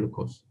earlier than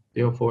glucose.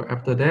 Therefore,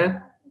 after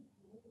that,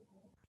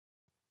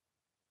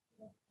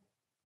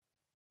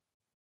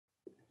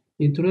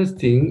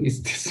 interesting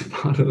is this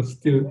model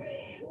still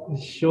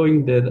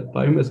showing that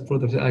biomass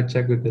production. I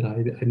checked with that.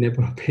 I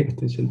never paid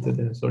attention to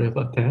that. Sorry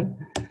about that.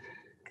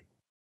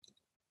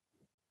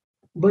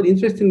 But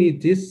interestingly,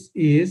 this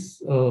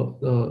is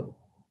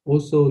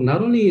also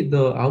not only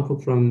the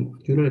output from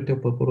neural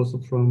network, but also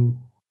from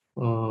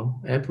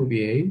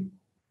FVA.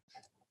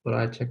 But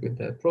I checked with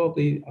that.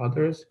 Probably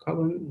others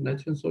carbon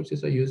nitrogen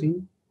sources are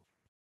using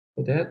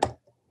for that.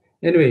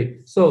 Anyway,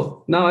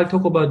 so now I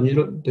talk about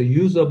the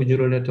use of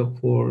neural network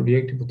for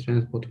reactive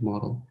transport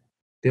model.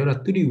 There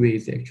are three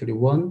ways actually.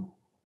 One,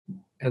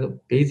 as a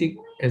basic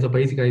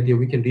idea,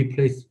 we can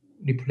replace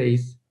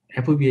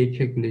FVA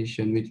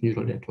calculation with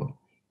neural network.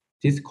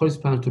 This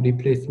corresponds to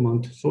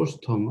replacement source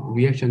term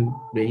reaction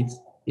rates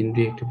in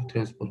reactive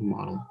transport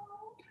model.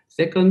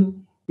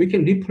 Second, we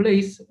can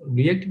replace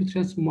reactive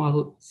transport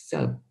model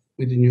itself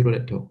with the neural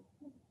network,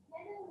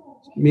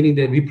 meaning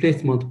that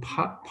replacement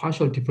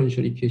partial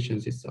differential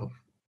equations itself.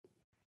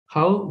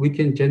 How we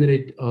can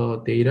generate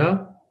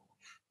data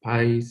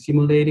by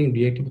simulating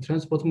reactive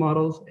transport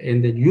models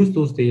and then use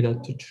those data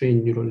to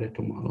train neural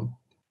network model.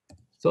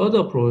 Third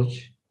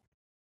approach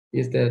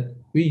is that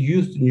we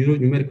use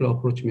numerical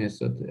approach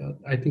method.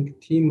 I think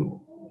team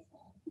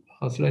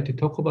slightly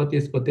talk about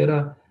this, but there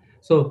are,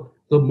 so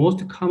the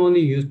most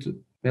commonly used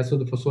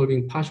method for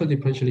solving partial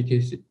differential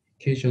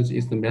equations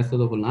is the method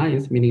of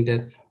lines, meaning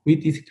that we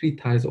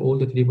discretize all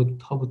the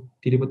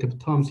derivative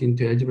terms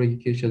into algebraic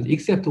equations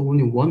except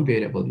only one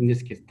variable, in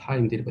this case,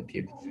 time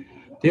derivative.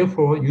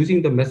 Therefore,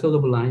 using the method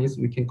of lines,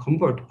 we can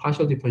convert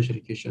partial differential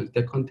equations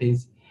that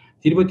contains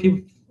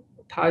derivative,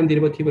 time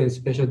derivative, and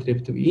special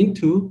derivative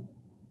into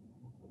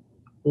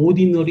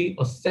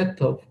a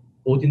set of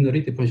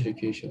ordinary differential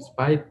equations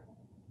by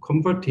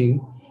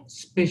converting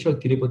special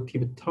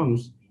derivative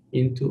terms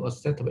into a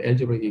set of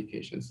algebraic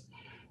equations.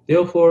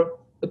 Therefore,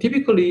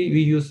 typically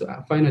we use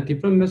finite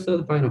difference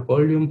method, finite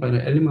volume,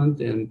 finite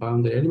element, and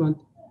boundary element.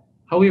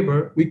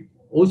 However,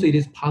 it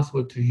is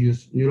possible to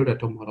use neural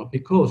network model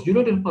because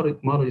neural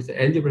network model is an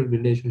algebraic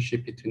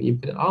relationship between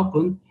input and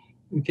output.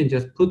 We can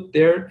just put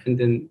there and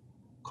then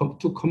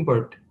to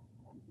convert.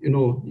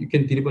 You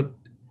can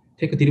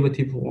take a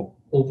derivative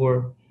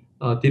over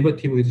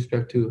derivative with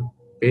respect to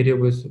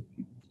variables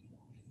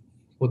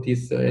for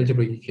these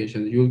algebraic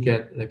equations. You'll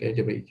get like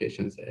algebraic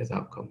equations as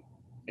outcome.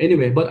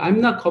 Anyway, but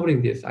I'm not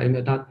covering this. I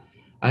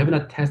have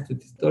not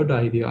tested this third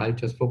idea. I'll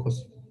just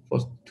focus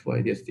first two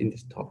ideas in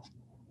this talk.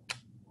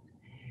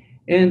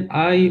 And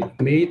I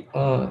made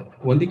a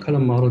 1D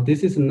column model.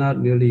 This is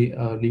not really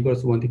a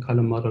rigorous 1D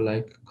column model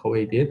like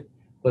Kawai did,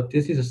 but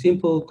this is a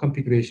simple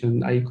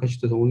configuration. I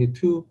considered only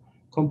two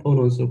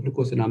components of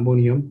glucose and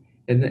ammonium.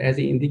 And as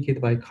indicated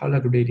by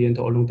color gradient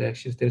along the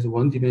axis, there's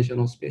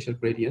one-dimensional spatial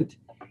gradient,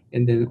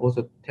 and then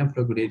also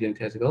temporal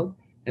gradient as well.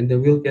 And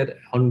then we'll get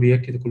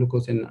unreacted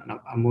glucose and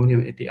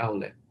ammonium at the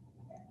outlet.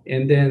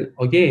 And then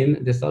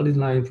again, the solid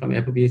line from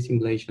FBA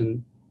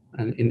simulation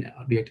and in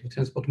reactive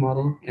transport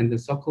model, and the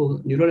circle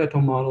neural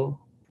network model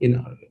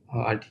in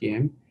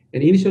RTM.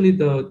 And initially,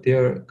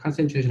 their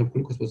concentration of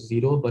glucose was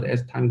 0, but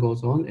as time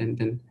goes on, and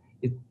then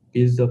it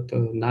builds up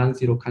the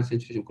non-zero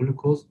concentration of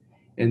glucose,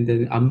 and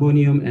then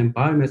ammonium and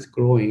biomass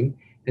growing,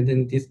 and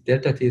then this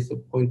delta T is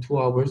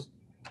 0.2 hours.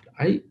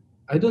 I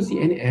don't see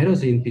any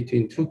errors in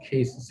between two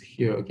cases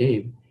here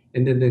again.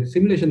 And then the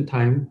simulation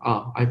time,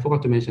 I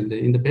forgot to mention that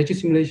in the batch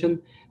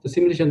simulation, the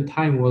simulation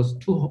time was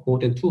more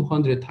than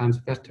 200 times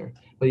faster.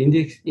 But in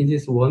this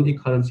 1D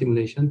column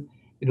simulation,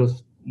 it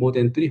was more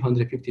than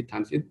 350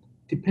 times. It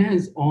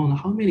depends on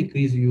how many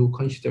grids you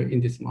consider in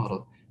this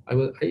model.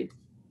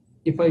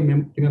 If I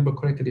remember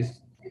correctly, it's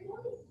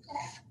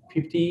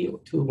 50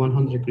 to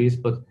 100 grids.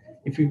 But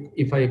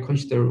if I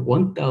consider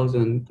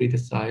 1,000 grid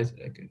size,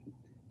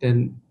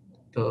 then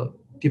the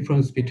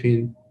difference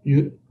between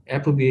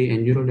FBA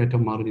and neural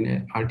network model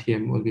in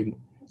RTM will be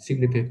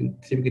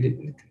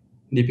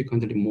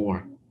significantly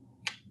more.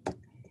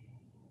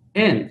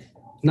 And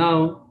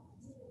now,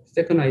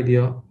 second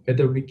idea,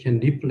 whether we can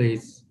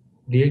replace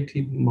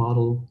reactive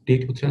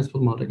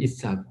transport model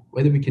itself,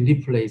 whether we can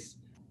replace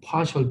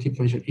partial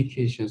differential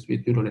equations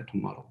with neural network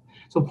model.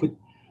 So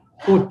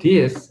for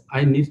this,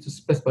 I need to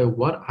specify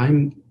what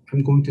I'm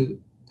going to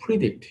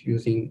predict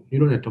using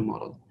neural network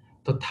model.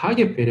 The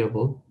target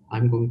variable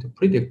I'm going to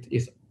predict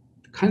is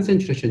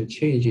concentration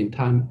change in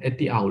time at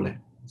the outlet.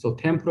 So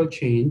temporal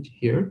change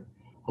here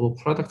of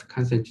product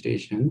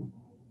concentration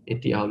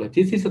at the outlet.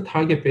 This is a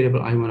target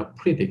variable I want to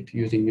predict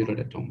using neural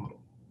network model.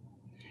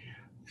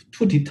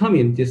 To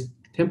determine this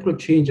temporal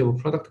change of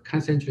product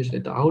concentration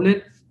at the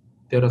outlet,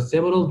 there are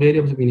several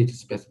variables we need to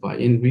specify.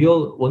 In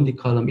real 1D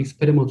column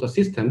experimental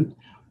system,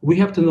 we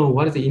have to know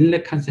what is the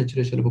inlet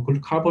concentration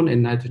of carbon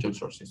and nitrogen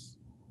sources.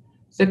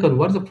 Second,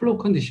 what are the flow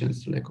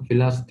conditions like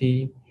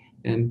velocity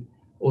and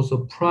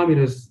also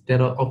parameters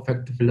that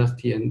affect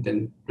velocity and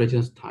then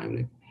residence time,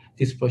 like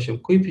dispersion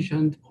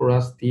coefficient,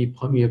 porosity,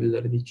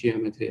 permeability,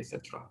 geometry,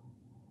 etc.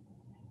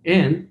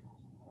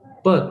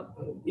 But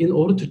in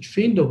order to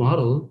train the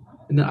model,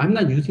 and I'm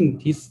not using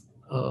these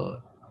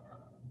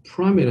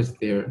parameters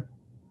there,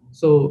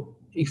 so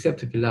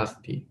except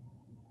velocity.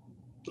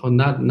 or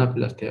not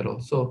velocity at all.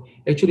 So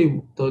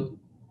actually,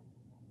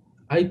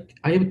 I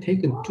have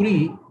taken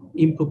 3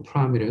 input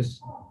parameters,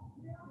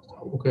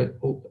 okay,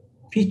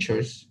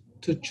 features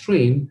to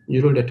train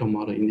neural network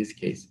model in this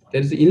case.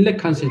 There is inlet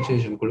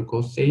concentration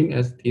glucose, same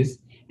as this,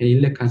 and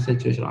inlet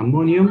concentration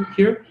ammonium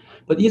here.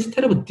 But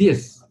instead of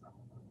this,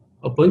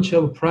 a bunch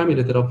of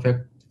parameters that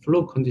affect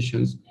flow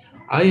conditions,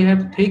 I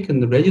have taken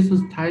the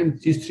resistance time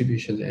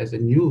distribution as a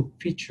new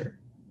feature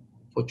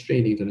for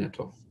training the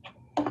network.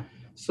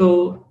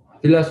 So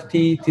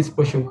velocity,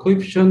 dispersion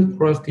coefficient,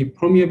 porosity,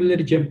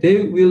 permeability, gem,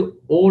 they will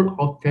all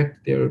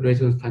affect their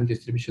resonance time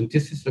distribution.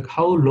 This is like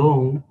how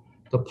long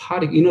the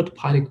particle, inert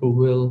particle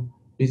will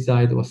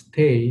reside or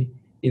stay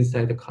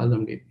inside the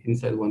column,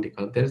 inside one D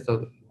column. That's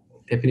the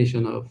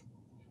definition of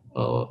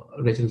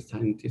resonance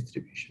time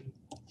distribution.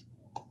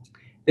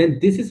 Then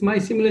this is my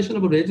simulation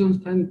of a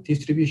resonance time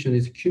distribution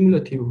is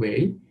cumulative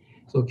way.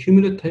 So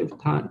cumulative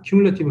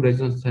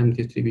resonance time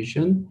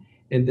distribution.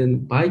 And then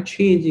by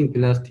changing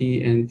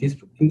velocity, and this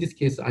in this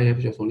case, I have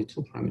just only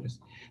 2 parameters.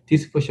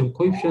 Dispersion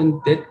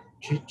coefficient that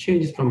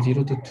changes from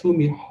 0 to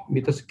 2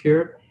 meter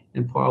square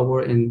and per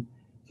hour, and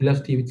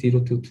velocity with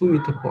 0 to 2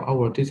 meter per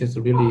hour. This is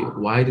a really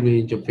wide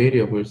range of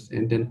variables.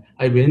 And then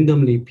I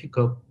randomly pick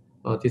up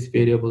this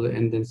variable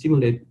and then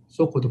simulate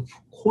so-called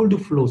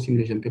cold flow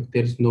simulation because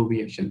there is no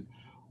reaction.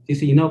 This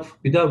is enough.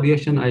 Without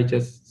reaction, I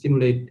just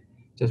simulate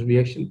just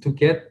reaction to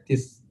get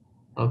this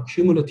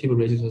cumulative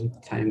resonance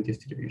time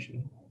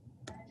distribution.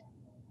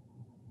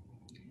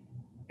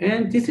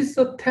 And this is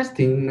a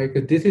testing,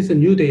 like this is a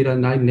new data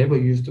and I never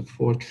used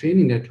for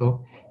training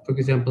network. For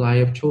example, I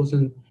have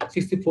chosen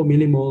 64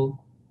 millimole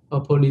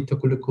per liter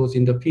glucose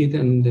in the feed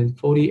and then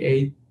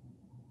 48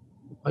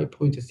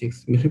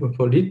 5.6 millimole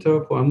per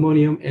liter for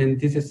ammonium, and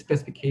this is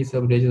specific case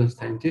of resonance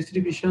time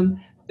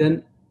distribution.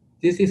 Then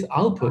this is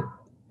output,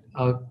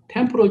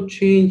 temporal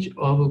change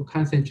of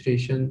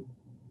concentration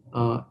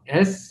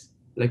as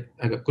like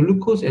a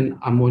glucose and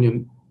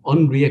ammonium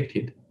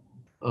unreacted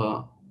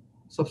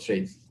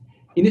substrates.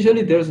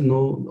 Initially, there's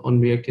no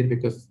unreacted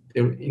because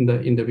there in the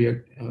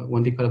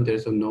 1D column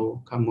there's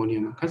no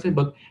ammonium concentration.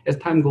 But as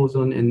time goes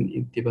on and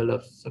it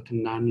develops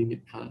certain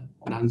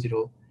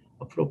non-zero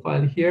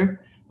profile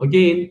here,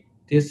 again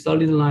this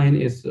solid line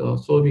is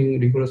solving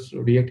rigorous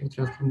reactive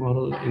transfer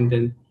model, and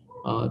then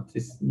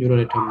this neural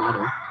network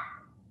model.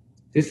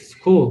 This is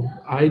cool.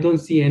 I don't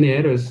see any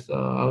errors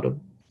out of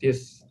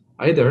this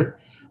either.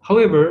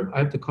 However, I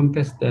have to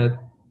confess that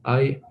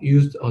I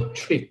used a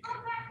trick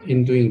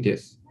in doing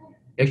this.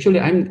 Actually,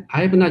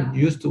 I have not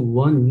used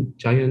one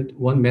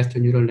master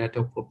neural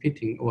network for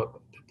fitting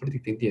or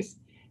predicting this.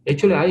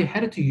 Actually, I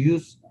had to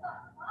use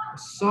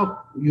sub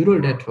neural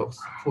networks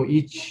for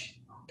each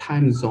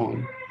time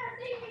zone.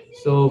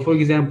 So, for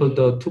example,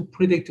 to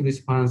predict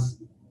response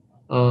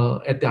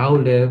at the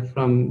outlet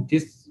from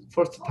this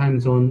first time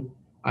zone,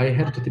 I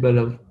had to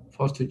develop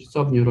first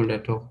sub neural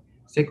network,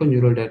 second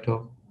neural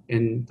network,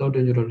 and third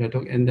neural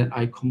network, and then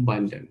I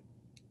combine them.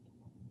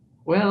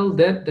 Well,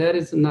 that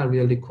is not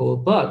really cool,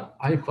 but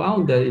I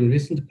found that in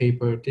recent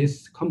paper,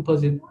 this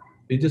composite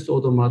reduced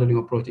order modeling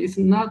approach is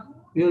not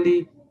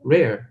really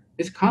rare.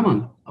 It's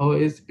common, or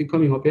it's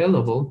becoming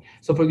available.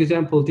 So for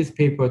example, this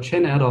paper,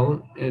 Chen et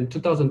al. In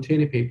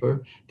 2020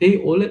 paper, they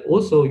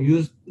also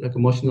used like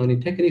machine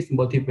learning techniques,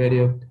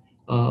 multivariate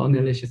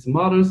analysis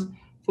models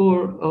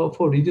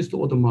for reduced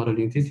order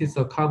modeling. This is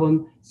a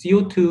carbon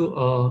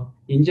CO2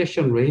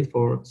 injection rate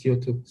for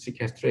CO2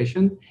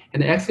 sequestration,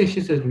 and the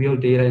x-axis is real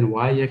data and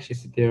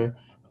y-axis is their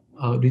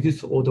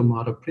reduced order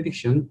model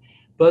prediction.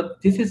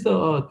 But this is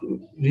the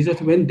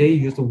result when they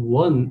use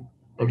one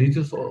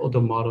reduced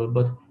order model.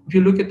 But if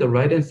you look at the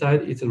right-hand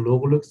side, it's a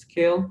log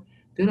scale.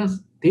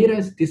 Data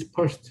is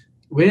dispersed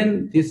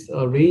when this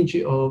range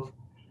of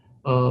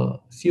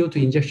CO2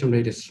 injection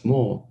rate is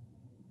small.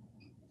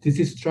 This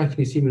is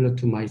strikingly similar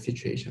to my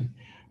situation.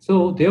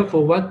 So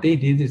therefore, what they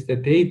did is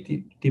that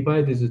they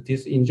divided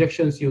this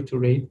injection CO2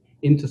 rate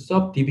into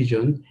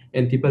subdivision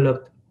and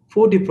developed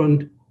 4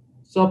 different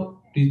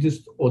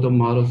sub-reduced order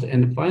models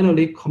and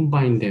finally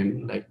combined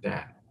them like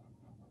that.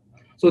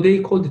 So they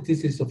called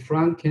this is a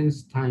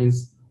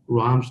Frankenstein's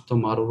Ramster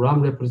model.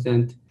 Ram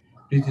represent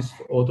reduced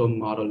order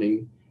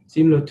modeling,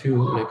 similar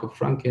to like a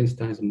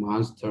Frankenstein's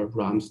monster,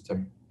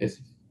 Ramster.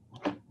 It's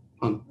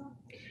fun.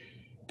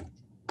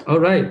 All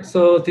right,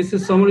 so this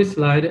is a summary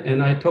slide,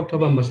 and I talked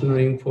about machine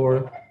learning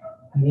for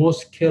more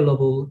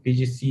scalable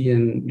BGC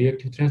and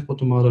reactive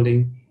transport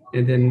modeling,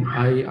 and then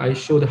I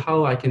showed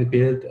how I can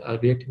build a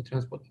reactive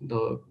transport,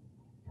 the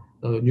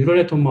neural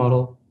network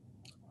model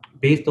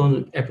based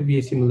on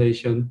FBA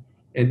simulation,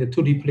 and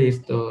to replace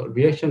the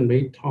reaction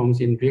rate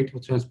terms in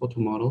reactive transport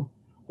model,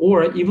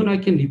 or even I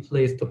can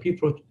replace the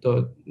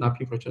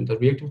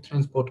reactive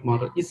transport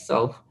model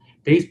itself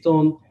based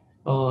on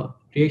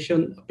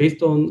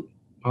based on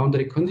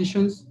boundary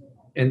conditions,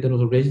 and then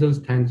also residence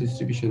time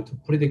distribution to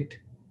predict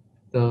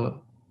the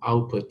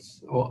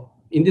outputs. Or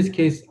in this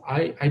case,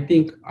 I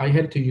think I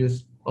had to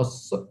use a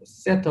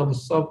set of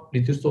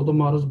sub-reduced order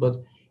models,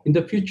 but in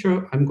the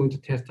future, I'm going to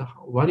test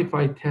what if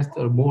I test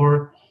a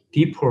more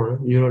deeper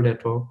neural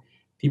network.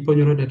 Deeper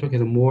neural network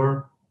has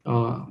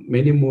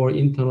many more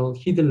internal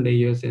hidden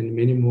layers and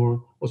many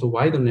more also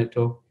wider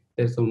network.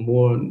 There's some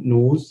more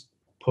nodes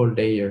per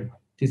layer.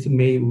 This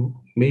may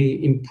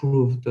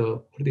improve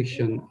the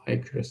prediction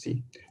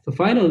accuracy. So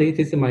finally,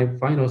 this is my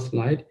final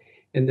slide.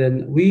 And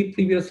then we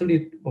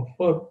previously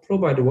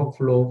provided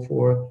workflow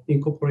for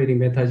incorporating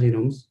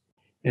metagenomes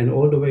and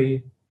all the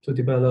way to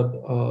develop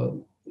a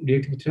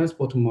reactive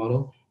transport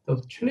model.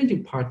 The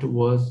challenging part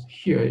was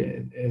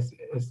here, as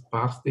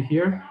boxed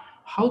here,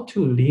 how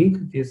to link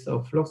this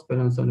flux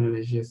balance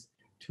analysis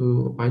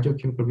to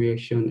biochemical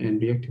reaction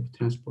and reactive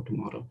transport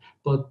model.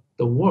 But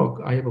the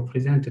work I have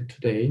presented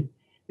today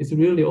is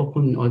really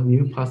open a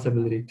new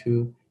possibility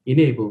to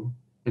enable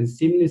and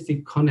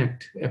seamlessly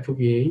connect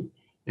FVA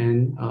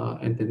and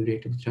then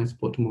reactive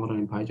transport model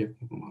and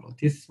biochemical model.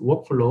 This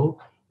workflow,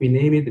 we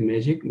name it the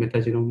MAGIC,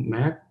 metagenome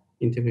map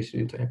integration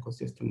into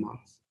ecosystem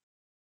models.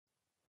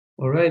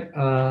 All right,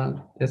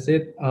 that's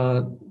it.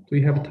 Do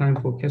we have time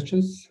for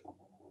questions?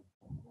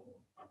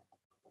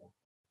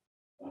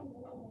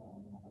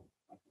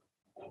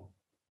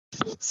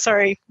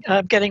 Sorry,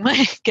 getting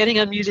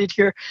unmuted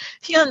here.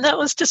 Hyun, that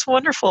was just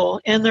wonderful,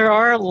 and there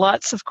are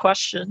lots of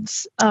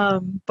questions,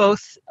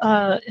 both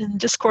in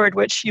Discord,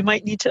 which you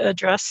might need to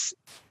address,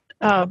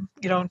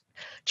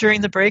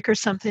 during the break or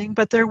something.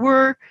 But there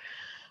were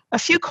a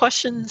few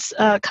questions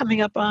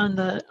coming up on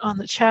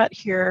the chat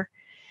here,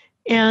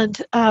 and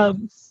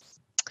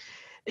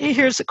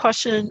here's a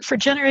question: for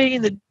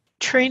generating the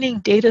training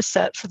data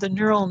set for the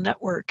neural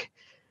network,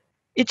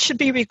 it should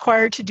be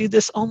required to do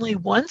this only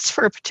once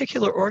for a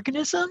particular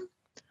organism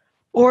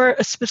or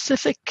a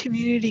specific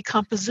community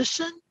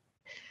composition.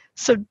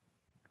 So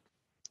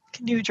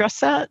can you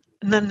address that?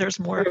 And then there's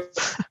more.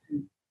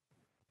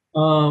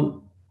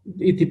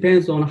 It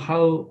depends on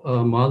how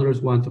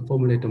modelers want to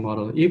formulate the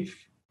model. If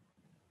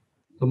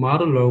the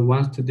modeler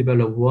wants to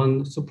develop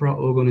one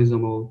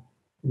supraorganismal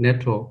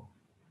network,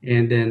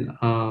 and then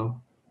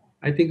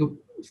I think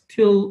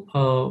still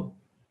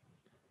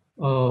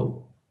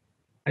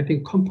I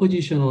think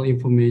compositional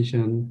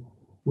information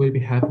will be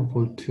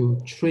helpful to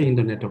train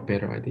the network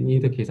better. I think in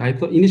either case,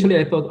 initially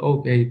I thought,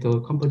 okay, the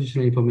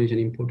compositional information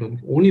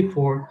important only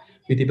for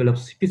we develop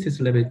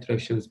species level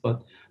interactions,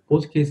 but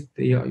both cases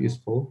they are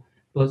useful.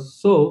 But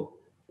so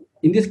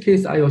in this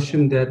case, I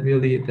assume that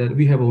really that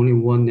we have only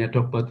one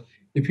network, but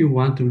if you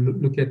want to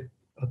look at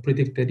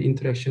predicted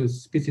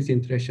interactions, species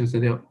interactions,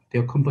 and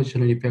their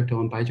compositional effect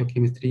on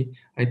biochemistry,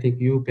 I think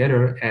you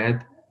better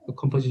add the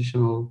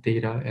compositional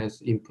data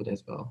as input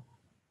as well.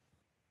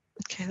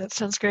 Okay, that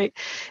sounds great.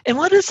 And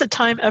what is the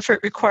time effort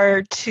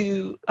required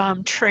to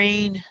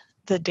train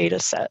the data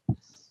set?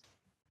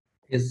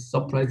 It's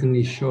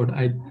surprisingly short.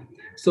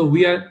 So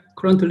we are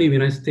currently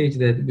in a stage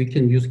that we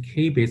can use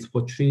K-base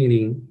for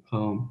training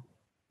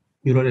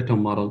neural network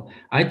model.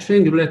 I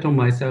trained neural network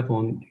myself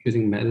on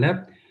using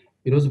MATLAB.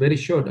 It was very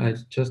short. I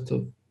just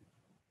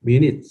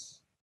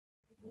minutes.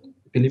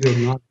 Believe it or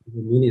not,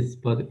 minutes.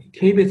 But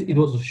K-base it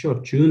was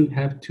short. June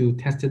have to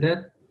test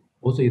that.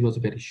 Also, it was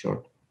very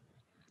short.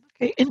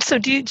 Okay, and so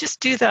do you just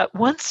do that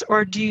once,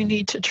 or do you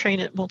need to train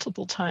it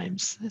multiple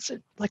times? Is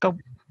it like a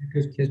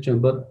good question?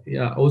 But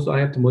yeah, also I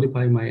have to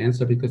modify my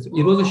answer because it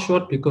was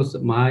short because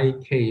my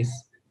case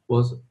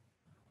was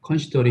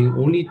considering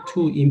only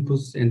 2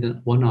 inputs and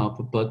then 1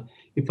 output. But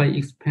if I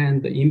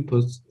expand the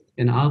inputs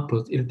and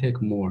outputs, it'll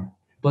take more.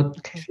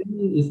 But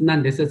training is not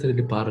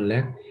necessarily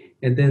bottleneck.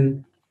 And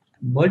then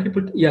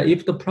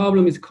if the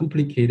problem is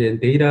complicated,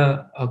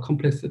 data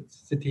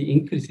complexity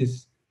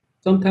increases,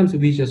 sometimes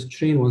we just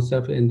train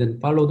oneself and then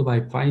followed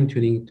by fine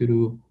tuning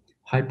through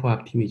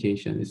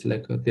hyper-optimization. It's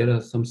like there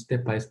are some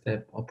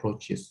step-by-step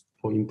approaches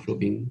for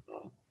improving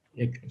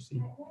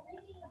accuracy.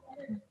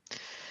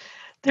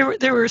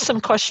 There were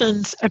some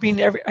questions. I mean,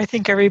 I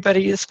think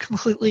everybody is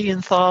completely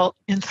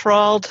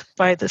enthralled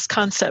by this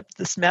concept,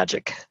 this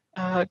MAGIC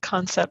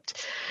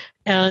concept.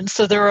 And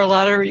so there were a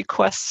lot of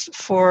requests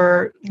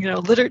for,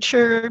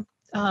 literature,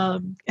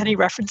 any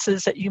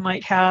references that you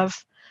might have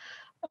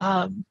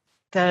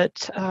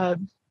that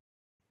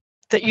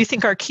you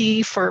think are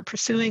key for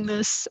pursuing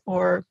this,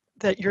 or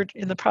that you're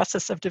in the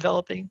process of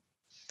developing.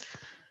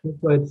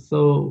 Right.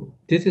 So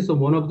this is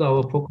one of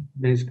our focus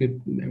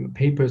manuscript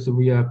papers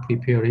we are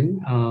preparing.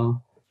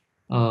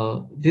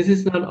 This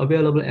is not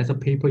available as a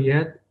paper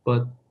yet,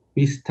 but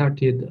we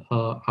started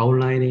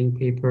outlining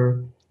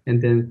paper,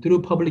 and then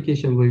through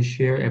publication we'll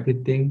share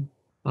everything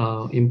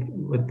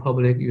with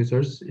public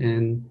users.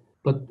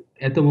 But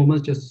at the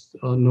moment, just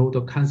know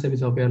the concept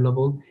is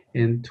available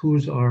and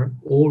tools are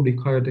all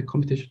required. The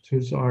computation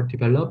tools are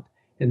developed,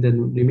 and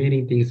then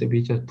remaining things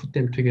we just put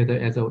them together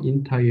as our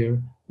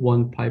entire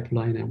one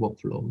pipeline and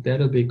workflow.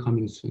 That'll be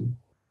coming soon.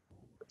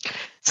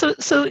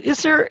 So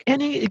is there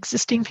any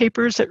existing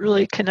papers that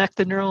really connect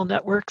the neural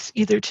networks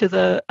either to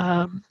the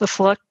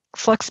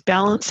flux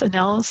balance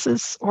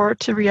analysis or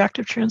to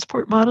reactive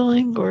transport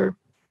modeling, or?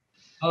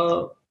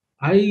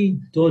 I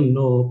don't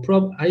know.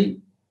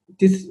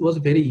 This was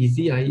very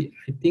easy. I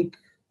think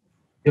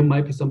there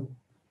might be some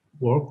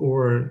work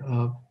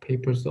or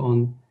papers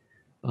on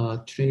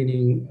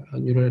training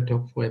neural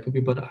network for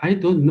FOB, but I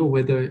don't know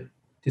whether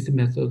this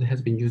method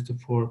has been used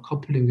for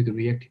coupling with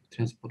reactive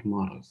transport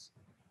models.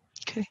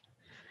 Okay.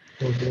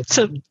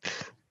 So,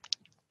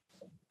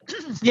 So,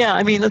 yeah,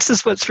 I mean, this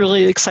is what's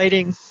really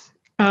exciting,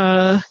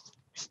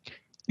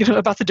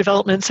 about the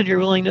developments and your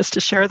willingness to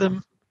share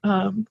them,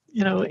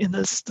 in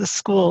this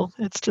school.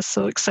 It's just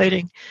so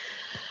exciting.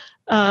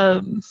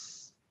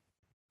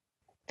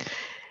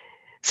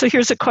 So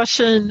here's a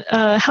question.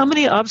 How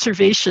many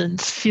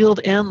observations, field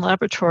and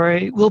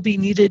laboratory, will be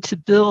needed to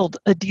build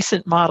a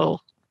decent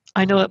model?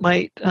 I know it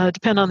might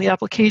depend on the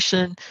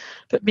application,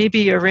 but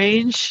maybe a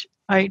range.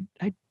 I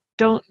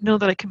don't know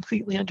that I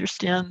completely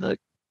understand the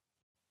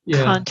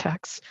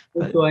context.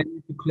 But. So I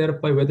need to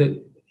clarify whether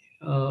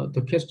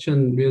the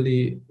question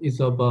really is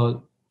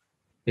about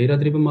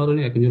data-driven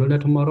modeling, like a neural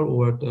network model,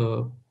 or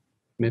the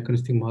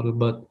mechanistic model.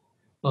 But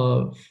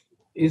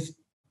is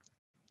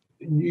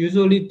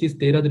usually this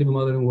data-driven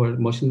modeling or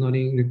machine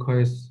learning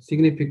requires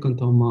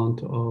significant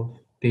amount of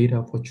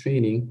data for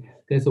training.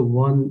 There's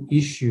one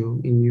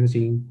issue in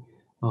using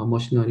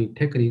machine learning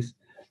techniques.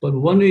 But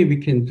one way we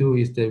can do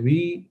is that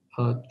we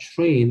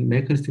train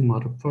mechanistic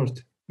model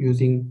first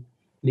using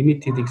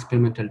limited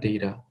experimental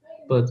data.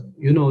 But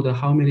you know that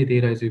how many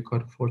data is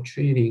required for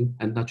training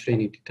and not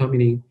training,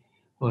 determining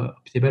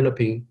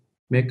developing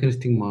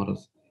mechanistic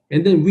models.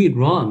 And then we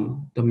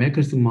run the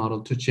mechanistic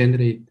model to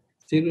generate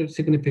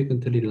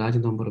significantly large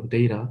number of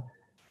data.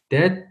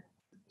 That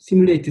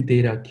simulated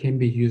data can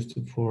be used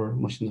for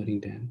machine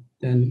learning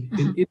then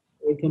Mm-hmm. it's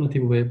an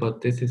alternative way, but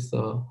this is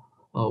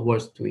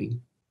worth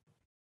doing.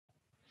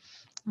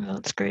 Well,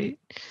 that's great.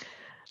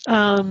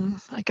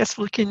 I guess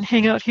we can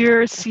hang out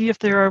here, see if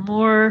there are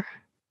more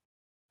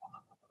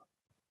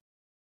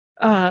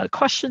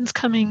questions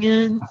coming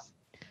in.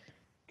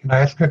 Can I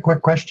ask a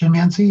quick question,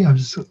 Nancy? I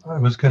was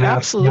going to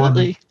ask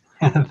Absolutely.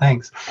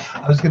 Thanks.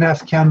 I was going to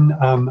ask Ken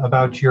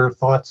about your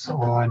thoughts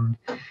on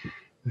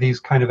these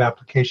kind of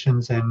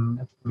applications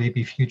and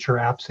maybe future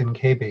apps in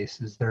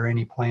KBase. Is there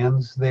any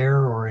plans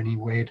there or any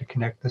way to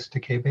connect this to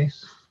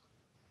KBase?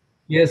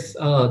 Yes,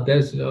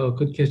 that's a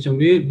good question.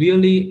 We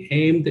really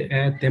aimed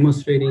at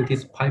demonstrating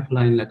this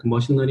pipeline, like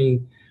machine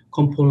learning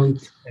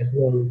component as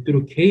well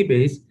through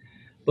KBase.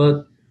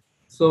 But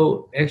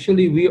so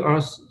actually we are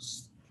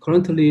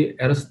currently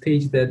at a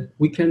stage that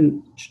we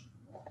can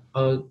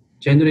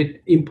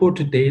generate import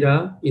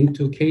data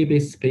into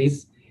KBase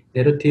space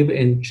narrative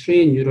and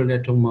train neural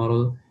network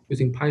model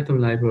using Python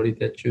library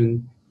that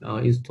June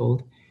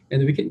installed.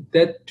 And we can,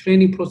 that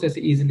training process is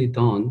easily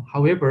done.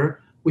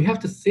 However, we have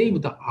to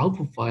save the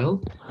output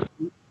file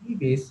in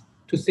KBase.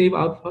 To save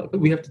output,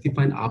 we have to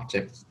define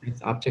objects.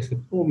 It's objects the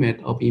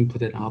format of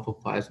input and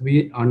output files.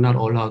 We are not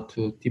allowed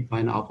to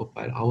define output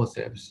file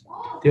ourselves.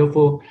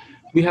 Therefore,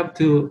 we have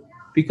to,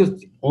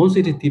 because once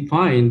it is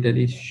defined that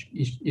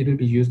it will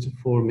be used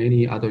for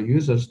many other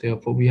users,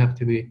 therefore we have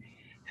to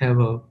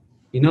have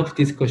enough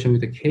discussion with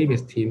the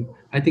KBase team.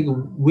 I think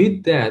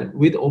with that,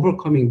 with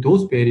overcoming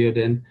those barriers,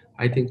 then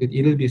I think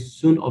it will be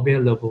soon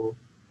available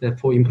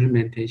for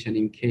implementation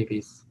in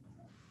KBase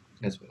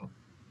as well.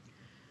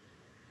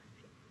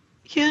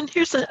 Hyun,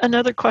 here's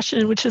another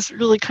question, which is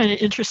really kind of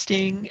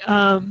interesting.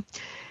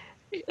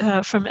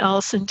 From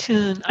Allison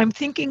Toon.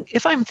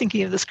 If I'm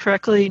thinking of this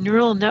correctly,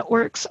 neural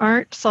networks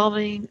aren't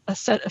solving a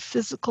set of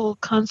physical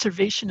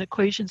conservation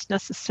equations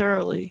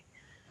necessarily.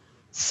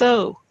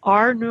 So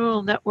are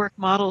neural network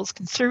models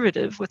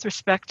conservative with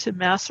respect to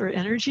mass or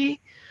energy?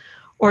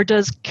 Or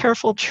does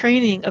careful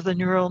training of the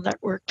neural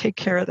network take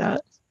care of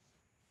that?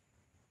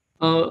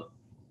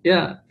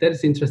 Yeah, that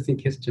is an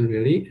interesting question,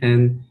 really.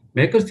 And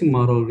mechanistic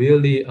model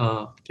really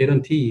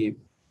guarantee,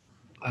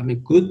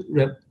 good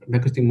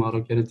mechanistic model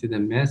guarantee that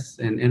mass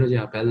and energy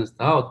are balanced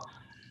out.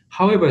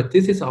 However,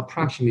 this is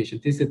approximation.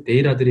 This is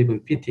data-driven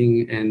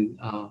fitting and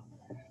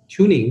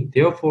tuning.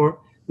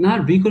 Therefore,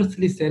 not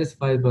rigorously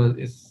satisfied, but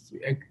it's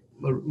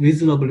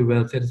reasonably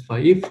well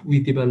satisfied if we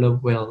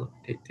develop well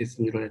this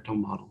neural network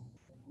model.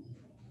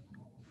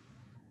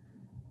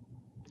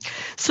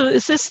 So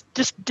is this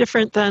just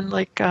different than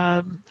like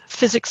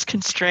physics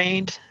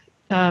constrained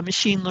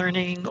machine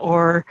learning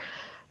or,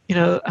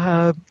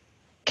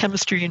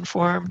 chemistry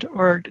informed,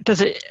 or does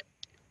it?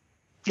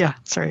 Yeah,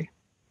 sorry.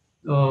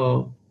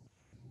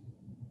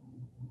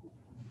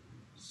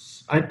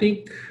 I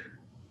think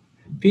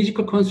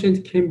physical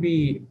constraints can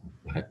be,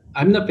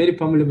 I'm not very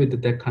familiar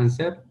with that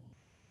concept.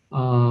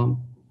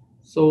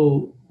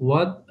 So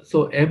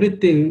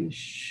everything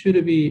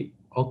should be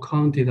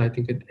accounted, I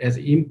think, as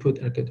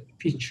input, like a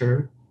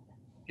feature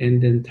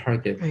and then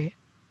target. Right.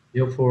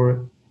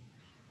 Therefore,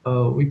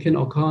 we can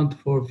account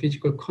for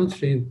physical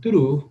constraint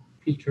through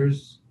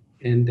features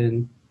and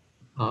then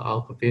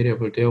output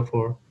variable.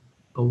 Therefore,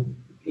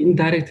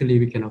 indirectly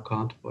we can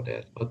account for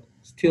that, but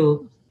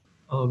still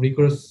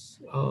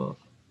rigorous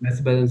mass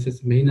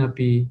balances may not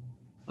be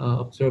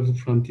observed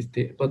from this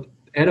data, but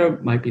error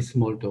might be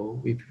small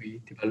though if we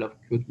develop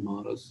good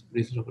models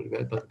reasonably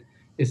well. But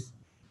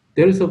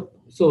there's a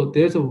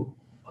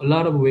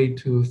lot of way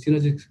to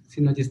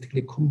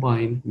synergistically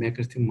combine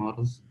mechanistic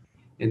models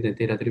and then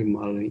data-driven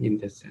modeling in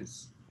that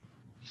sense.